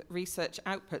leading with research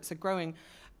outputs are growing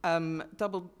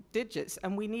double digits,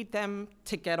 and we need them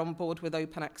to get on board with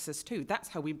open access too. That's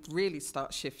how we really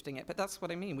start shifting it. But that's what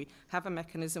I mean. We have a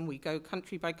mechanism, we go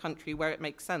country by country where it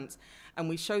makes sense, and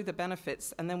we show the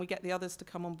benefits, and then we get the others to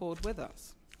come on board with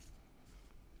us.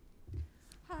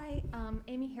 Hi,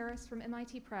 Amy Harris from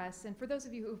MIT Press, and for those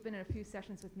of you who have been in a few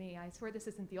sessions with me, I swear this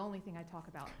isn't the only thing I talk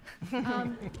about.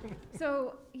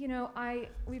 So, you know,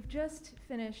 we've just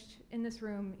finished in this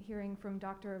room hearing from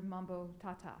Dr. Mambo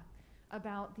Tata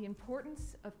about the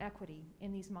importance of equity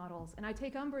in these models, and I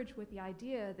take umbrage with the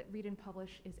idea that Read and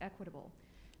Publish is equitable,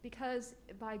 because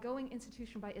by going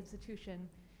institution by institution,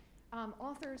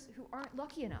 authors who aren't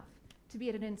lucky enough to be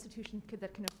at an institution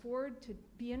that can afford to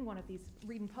be in one of these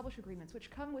read and publish agreements, which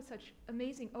come with such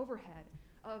amazing overhead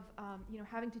of you know,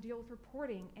 having to deal with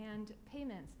reporting and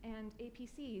payments and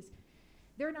APCs,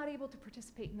 they're not able to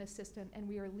participate in this system, and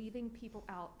we are leaving people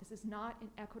out. This is not an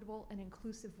equitable and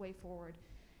inclusive way forward.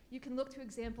 You can look to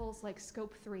examples like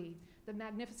Scope 3, the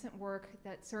magnificent work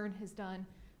that CERN has done.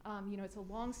 You know, it's a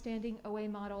long-standing OA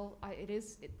model.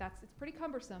 It's pretty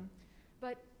cumbersome,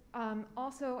 but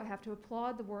also, I have to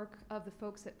applaud the work of the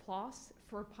folks at PLOS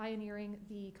for pioneering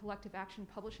the collective action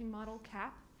publishing model,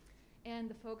 CAP, and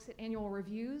the folks at Annual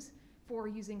Reviews for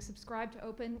using Subscribe to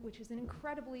Open, which is an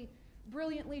incredibly,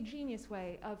 brilliantly genius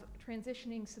way of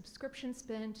transitioning subscription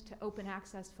spend to open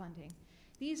access funding.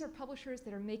 These are publishers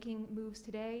that are making moves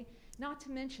today, not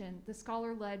to mention the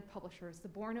scholar-led publishers, the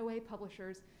Born OA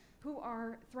publishers, who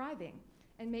are thriving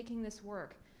and making this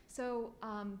work. So,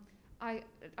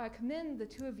 I commend the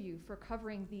two of you for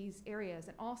covering these areas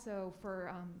and also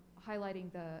for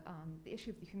highlighting the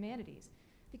issue of the humanities,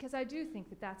 because I do think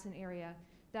that that's an area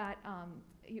that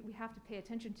we have to pay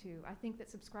attention to. I think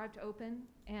that Subscribe to Open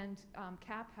and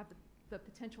CAP have the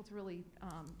potential to really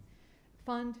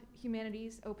fund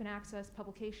humanities, open access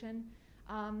publication,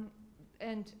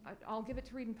 and I'll give it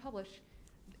to Read and Publish.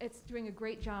 It's doing a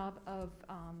great job of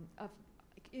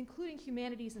including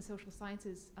humanities and social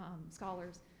sciences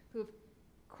scholars who have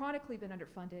chronically been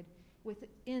underfunded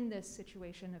within this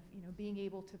situation of, you know, being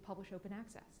able to publish open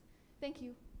access. Thank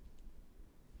you.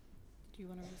 Do you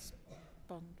want to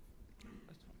respond?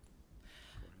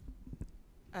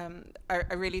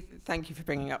 I really thank you for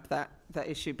bringing up that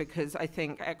issue, because I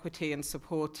think equity and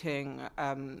supporting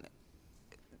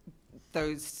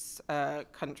those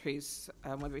countries,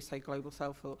 whether we say global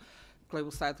south or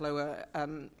global south, lower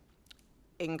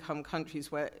income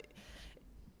countries where,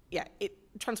 yeah,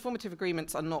 transformative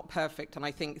agreements are not perfect, and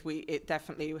I think we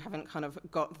haven't kind of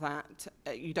got that.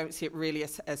 You don't see it really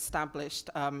established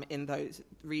in those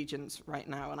regions right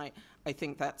now, and I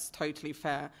think that's totally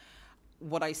fair.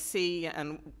 What I see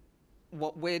and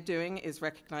what we're doing is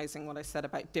recognizing what I said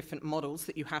about different models,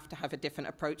 that you have to have a different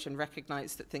approach and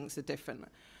recognize that things are different.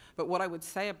 But what I would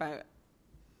say about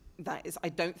that is I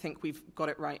don't think we've got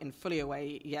it right in fully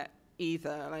OA yet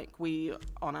either. Like, we,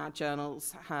 on our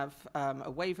journals, have a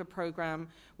waiver program.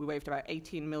 We waived about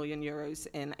 18 million euros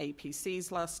in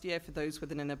APCs last year for those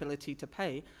with an inability to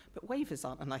pay. But waivers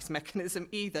aren't a nice mechanism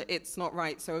either. It's not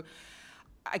right. So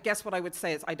I guess what I would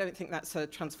say is I don't think that's a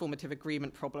transformative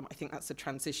agreement problem. I think that's a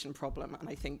transition problem. And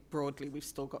I think broadly we've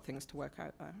still got things to work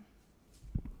out there.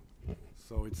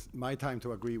 So it's my time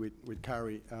to agree with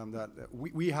Carrie that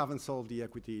we haven't solved the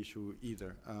equity issue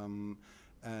either.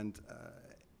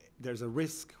 There's a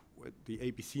risk with the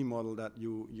APC model that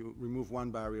you remove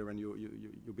one barrier and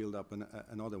you build up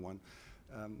another one.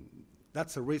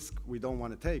 That's a risk we don't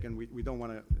want to take, and we don't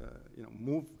want to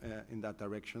move in that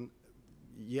direction.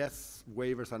 Yes,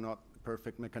 waivers are not a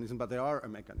perfect mechanism, but they are a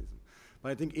mechanism.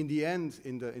 But I think in the end,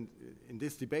 in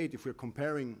this debate, if we're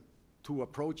comparing two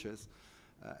approaches,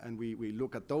 and we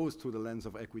look at those through the lens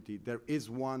of equity, there is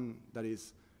one that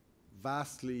is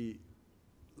vastly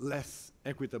less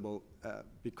equitable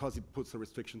because it puts a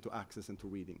restriction to access and to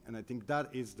reading. And I think that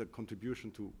is the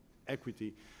contribution to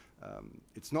equity.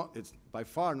 It's by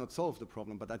far not solved the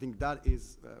problem, but I think that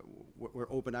is where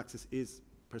open access is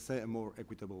per se a more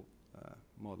equitable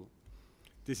model.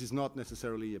 This is not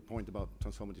necessarily a point about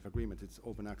transformative agreement, it's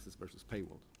open access versus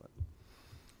paywall. But.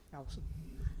 Allison.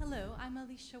 Hello, I'm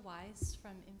Alicia Wise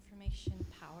from Information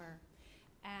Power,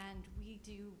 and we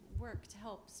do work to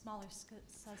help smaller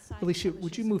society. Alicia,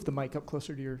 would you move the mic up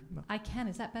closer to your mouth? I can.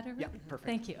 Is that better, Rick? Yeah, perfect.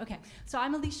 Thank you. Okay. So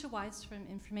I'm Alicia Wise from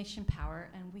Information Power,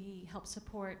 and we help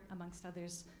support, amongst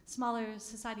others, smaller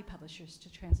society publishers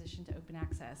to transition to open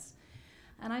access.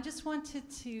 And I just wanted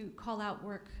to call out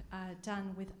work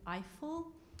done with EIFL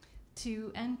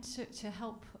to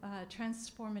help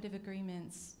transformative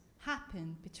agreements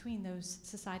happen between those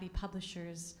society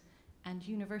publishers and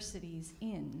universities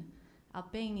in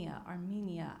Albania,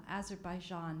 Armenia,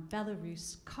 Azerbaijan,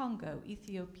 Belarus, Congo,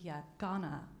 Ethiopia,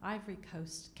 Ghana, Ivory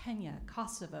Coast, Kenya,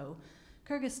 Kosovo,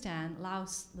 Kyrgyzstan,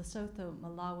 Laos, Lesotho,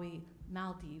 Malawi,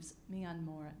 Maldives,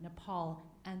 Myanmar, Nepal,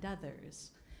 and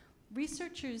others.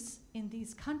 Researchers in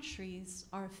these countries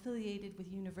are affiliated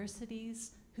with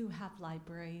universities who have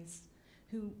libraries,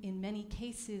 who in many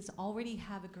cases already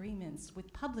have agreements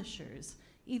with publishers,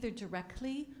 either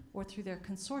directly or through their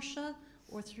consortia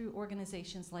or through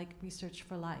organizations like Research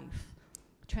for Life.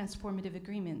 Transformative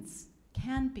agreements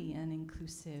can be an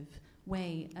inclusive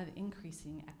way of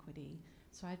increasing equity.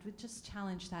 So I would just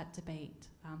challenge that debate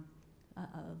a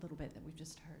little bit that we've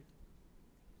just heard.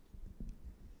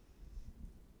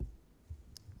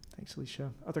 Thanks, Alicia.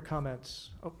 Other comments?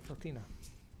 Oh, Athena.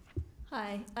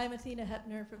 Hi, I'm Athena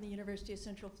Hepner from the University of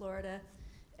Central Florida,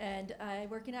 and I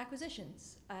work in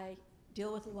acquisitions. I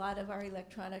deal with a lot of our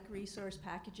electronic resource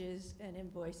packages and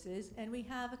invoices, and we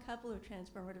have a couple of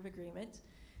transformative agreements.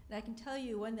 And I can tell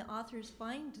you when the authors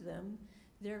find them,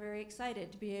 they're very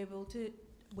excited to be able to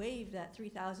waive that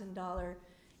 $3,000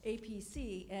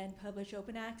 APC and publish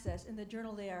open access in the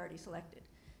journal they already selected.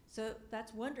 So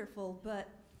that's wonderful, but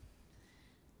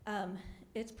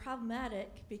it's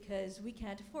problematic because we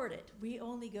can't afford it. We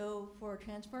only go for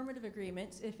transformative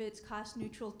agreements if it's cost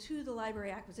neutral to the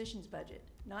library acquisitions budget,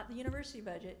 not the university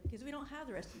budget, because we don't have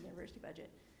the rest of the university budget.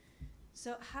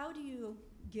 So how do you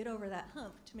get over that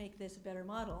hump to make this a better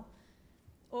model?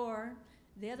 Or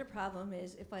the other problem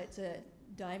is if it's a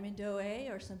Diamond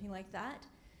OA or something like that,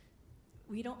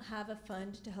 we don't have a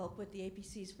fund to help with the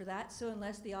APCs for that. So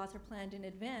unless the author planned in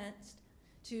advance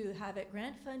to have it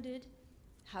grant funded,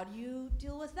 how do you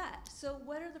deal with that? So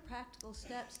what are the practical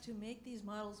steps to make these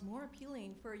models more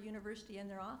appealing for a university and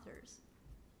their authors?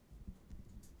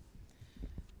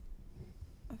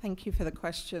 Thank you for the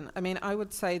question. I mean, I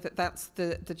would say that that's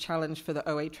the challenge for the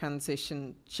OA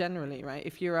transition generally, right?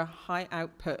 If you're a high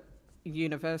output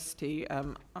university,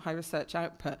 high research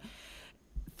output,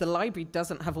 the library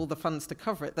doesn't have all the funds to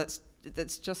cover it.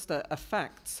 That's just a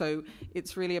fact. So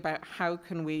it's really about how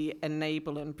can we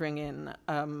enable and bring in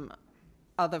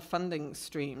other funding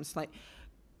streams. Like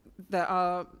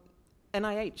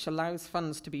NIH allows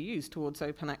funds to be used towards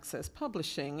open access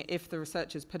publishing if the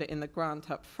researchers put it in the grant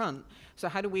up front. So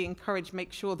how do we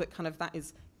make sure that kind of that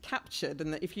is captured,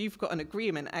 and that if you've got an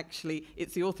agreement, actually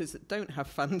it's the authors that don't have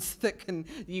funds that can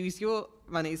use your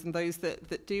monies, and those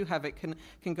that do have it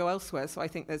can go elsewhere. So I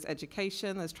think there's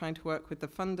education, there's trying to work with the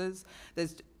funders.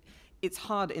 It's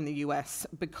hard in the US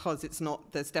because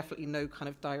there's definitely no kind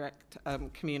of direct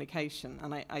communication.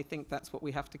 And I think that's what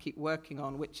we have to keep working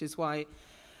on, which is why,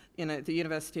 the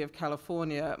University of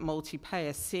California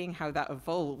multi-payer, seeing how that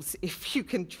evolves, if you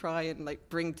can try and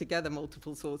bring together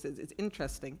multiple sources, it's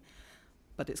interesting,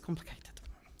 but it's complicated.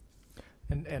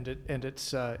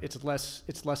 It's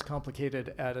less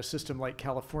complicated at a system like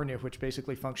California, which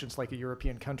basically functions like a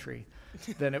European country,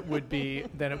 than it would be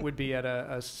at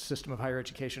a system of higher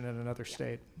education in another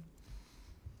state.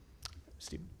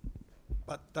 Steve.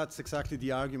 But that's exactly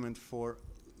the argument for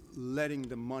letting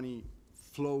the money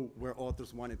flow where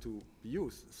authors want it to be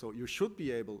used. So you should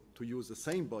be able to use the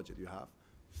same budget you have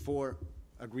for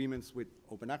agreements with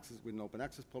open access, with an open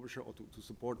access publisher, or to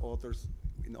support authors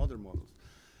in other models.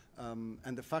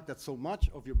 And the fact that so much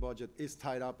of your budget is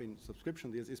tied up in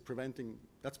subscription deals is preventing,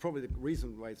 that's probably the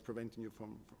reason why it's preventing you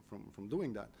from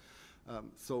doing that.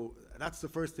 So that's the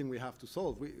first thing we have to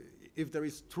solve. If there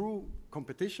is true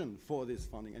competition for this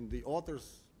funding and the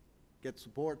authors get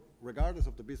support regardless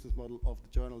of the business model of the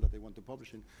journal that they want to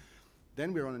publish in,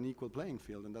 then we're on an equal playing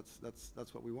field, and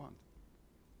that's what we want.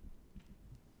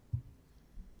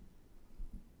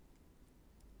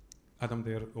 Adam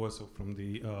there, also from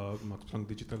the Max Planck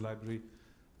Digital Library.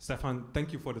 Stefan,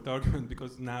 thank you for that argument,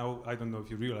 because now, I don't know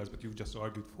if you realize, but you've just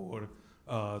argued for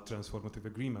transformative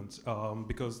agreements.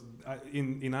 Because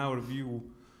in our view,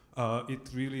 it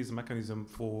really is a mechanism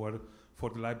for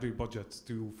the library budgets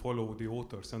to follow the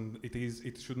authors, and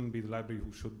it shouldn't be the library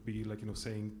who should be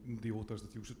saying the authors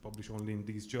that you should publish only in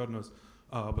these journals,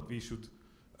 but we should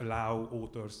allow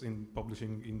authors in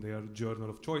publishing in their journal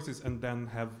of choices, and then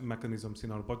have mechanisms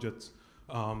in our budgets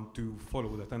to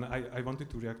follow that. And I wanted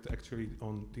to react actually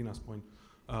on Tina's point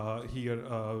here,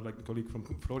 like the colleague from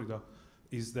Florida,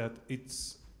 is that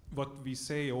it's what we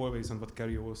say always, and what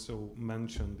Carrie also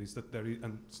mentioned, is that there is,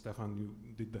 and Stefan,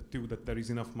 you did that too, that there is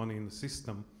enough money in the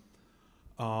system.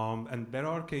 And there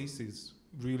are cases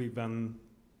really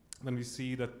when we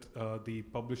see that the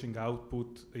publishing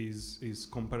output is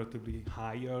comparatively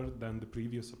higher than the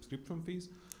previous subscription fees.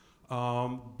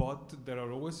 But there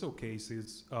are also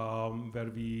cases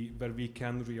where we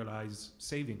can realize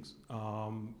savings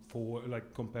for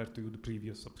compared to the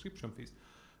previous subscription fees.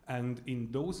 And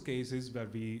in those cases where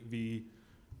we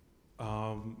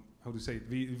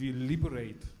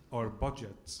liberate our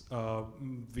budgets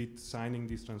with signing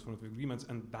these transformative agreements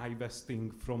and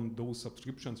divesting from those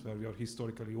subscriptions where we are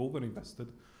historically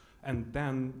overinvested, and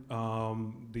then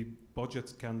the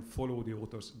budgets can follow the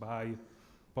authors by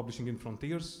publishing in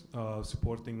frontiers,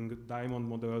 supporting diamond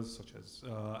models such as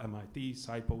MIT,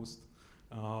 SciPost,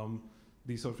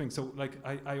 these sort of things. So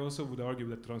I also would argue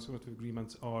that transformative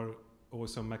agreements are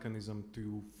also a mechanism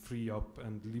to free up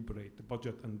and liberate the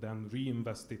budget and then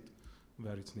reinvest it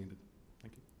where it's needed.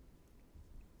 Thank you.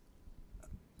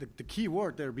 The key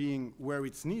word there being where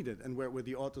it's needed and where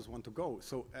the authors want to go.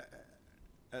 So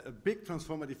a big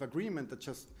transformative agreement that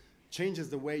just changes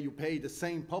the way you pay the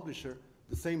same publisher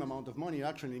the same amount of money,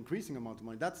 actually increasing amount of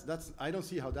money, that's I don't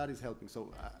see how that is helping. So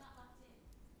it's not locked in.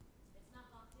 It's not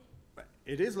locked in. But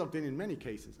it is locked in many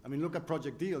cases. I mean, look at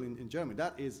Project Deal in Germany.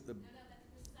 That is the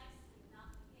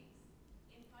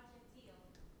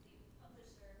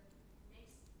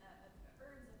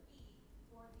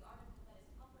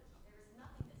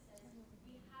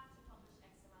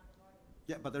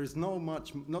Yeah, but there is not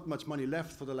much money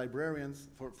left for the librarians,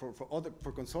 for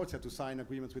consortia to sign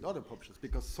agreements with other publishers,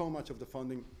 because so much of the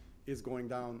funding is going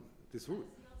down this route.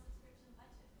 Subscription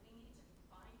budget. We need to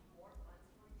find more funds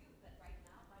for you, but right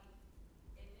now, by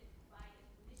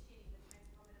initiating the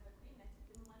transformative agreement,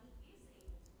 the money is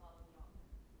able to follow the author.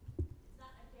 It's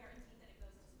not a guarantee that it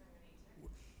goes to Springer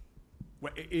Nature.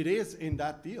 Well, it is in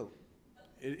that deal.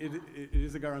 It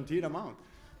is a guaranteed amount.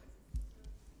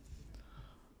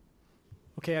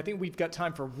 Okay, I think we've got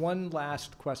time for one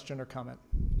last question or comment.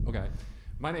 Okay.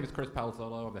 My name is Chris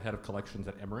Palazzolo. I'm the head of collections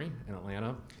at Emory in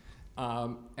Atlanta.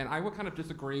 And I would kind of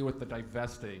disagree with the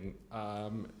divesting,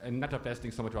 and not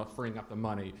divesting so much about freeing up the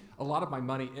money. A lot of my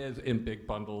money is in big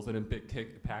bundles and in big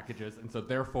packages, and so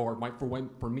therefore,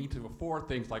 for me to afford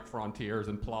things like Frontiers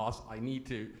and PLOS, I need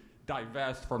to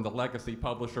divest from the legacy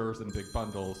publishers and big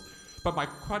bundles. But my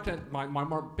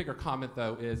more bigger comment,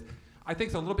 though, is I think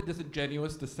it's a little bit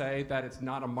disingenuous to say that it's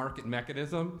not a market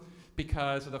mechanism,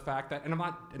 because of the fact that, and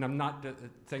I'm not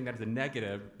saying that as a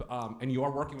negative, and you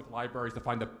are working with libraries to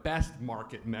find the best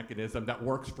market mechanism that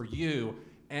works for you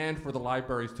and for the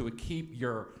libraries to keep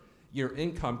your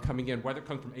income coming in, whether it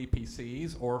comes from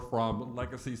APCs or from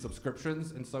legacy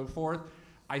subscriptions and so forth.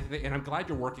 And I'm glad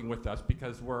you're working with us,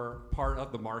 because we're part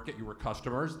of the market, you were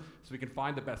customers, so we can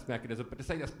find the best mechanism. But to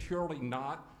say that's purely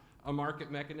not a market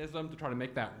mechanism to try to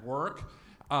make that work.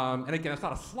 And again, it's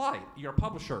not a slight. You're a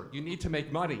publisher. You need to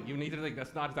make money. You need to think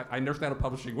that's not exactly, I understand how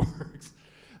publishing works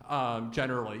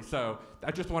generally. So I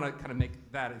just want to kind of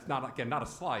make that, it's not, again, not a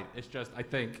slight. It's just, I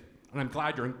think, and I'm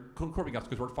glad you're incorporating us,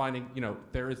 because we're finding,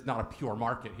 there is not a pure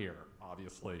market here,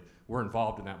 obviously. We're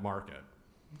involved in that market.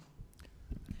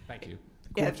 Thank you.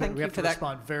 Yeah, Cool. thank we you have for to that.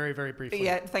 respond very, very briefly.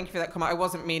 Yeah, thank you for that comment. I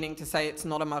wasn't meaning to say it's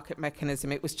not a market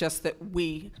mechanism. It was just that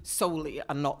we solely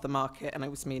are not the market, and I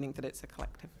was meaning that it's a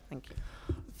collective. Thank you.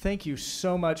 Thank you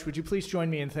so much. Would you please join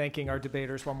me in thanking our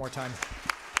debaters one more time?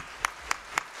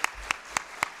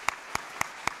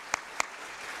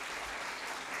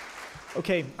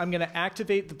 Okay, I'm going to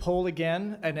activate the poll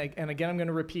again, and again I'm going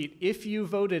to repeat. If you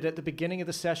voted at the beginning of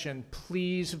the session,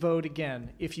 please vote again.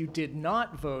 If you did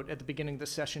not vote at the beginning of the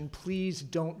session, please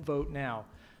don't vote now.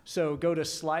 So go to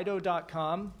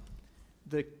slido.com.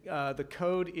 The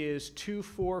code is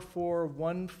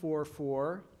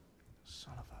 244144.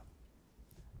 Son of a...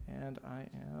 And I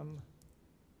am...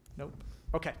 Nope.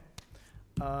 Okay.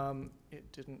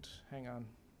 It didn't... Hang on.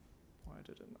 Why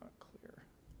did it not clear?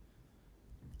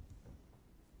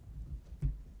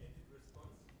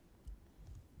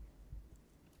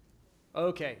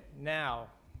 Okay, now,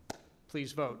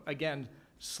 please vote. Again,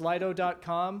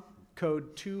 slido.com,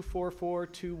 code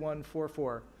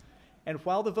 2442144. And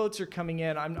while the votes are coming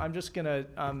in, I'm just going to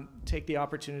take the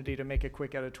opportunity to make a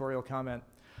quick editorial comment.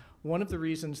 One of the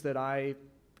reasons that I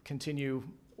continue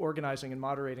organizing and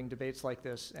moderating debates like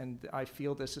this, and I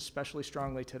feel this especially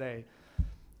strongly today,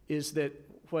 is that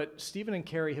what Stephen and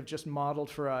Carrie have just modeled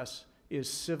for us is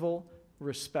civil,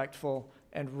 respectful,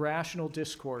 and rational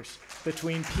discourse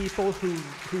between people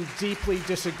who deeply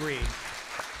disagree.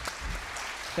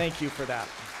 Thank you for that.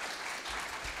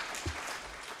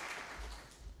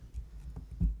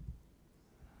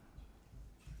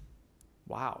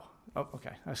 Wow. Oh,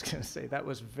 okay. I was going to say that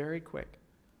was very quick.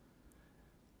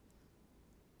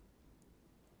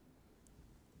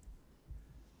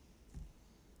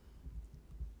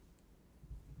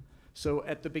 So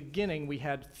at the beginning, we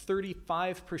had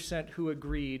 35% who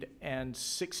agreed and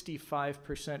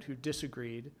 65% who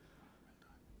disagreed.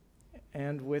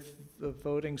 And with the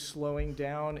voting slowing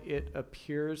down, it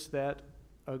appears that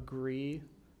agree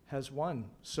has won.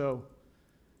 So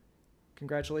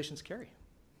congratulations, Carrie.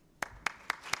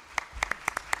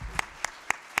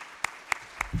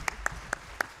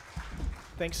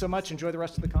 Thanks so much. Enjoy the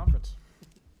rest of the conference.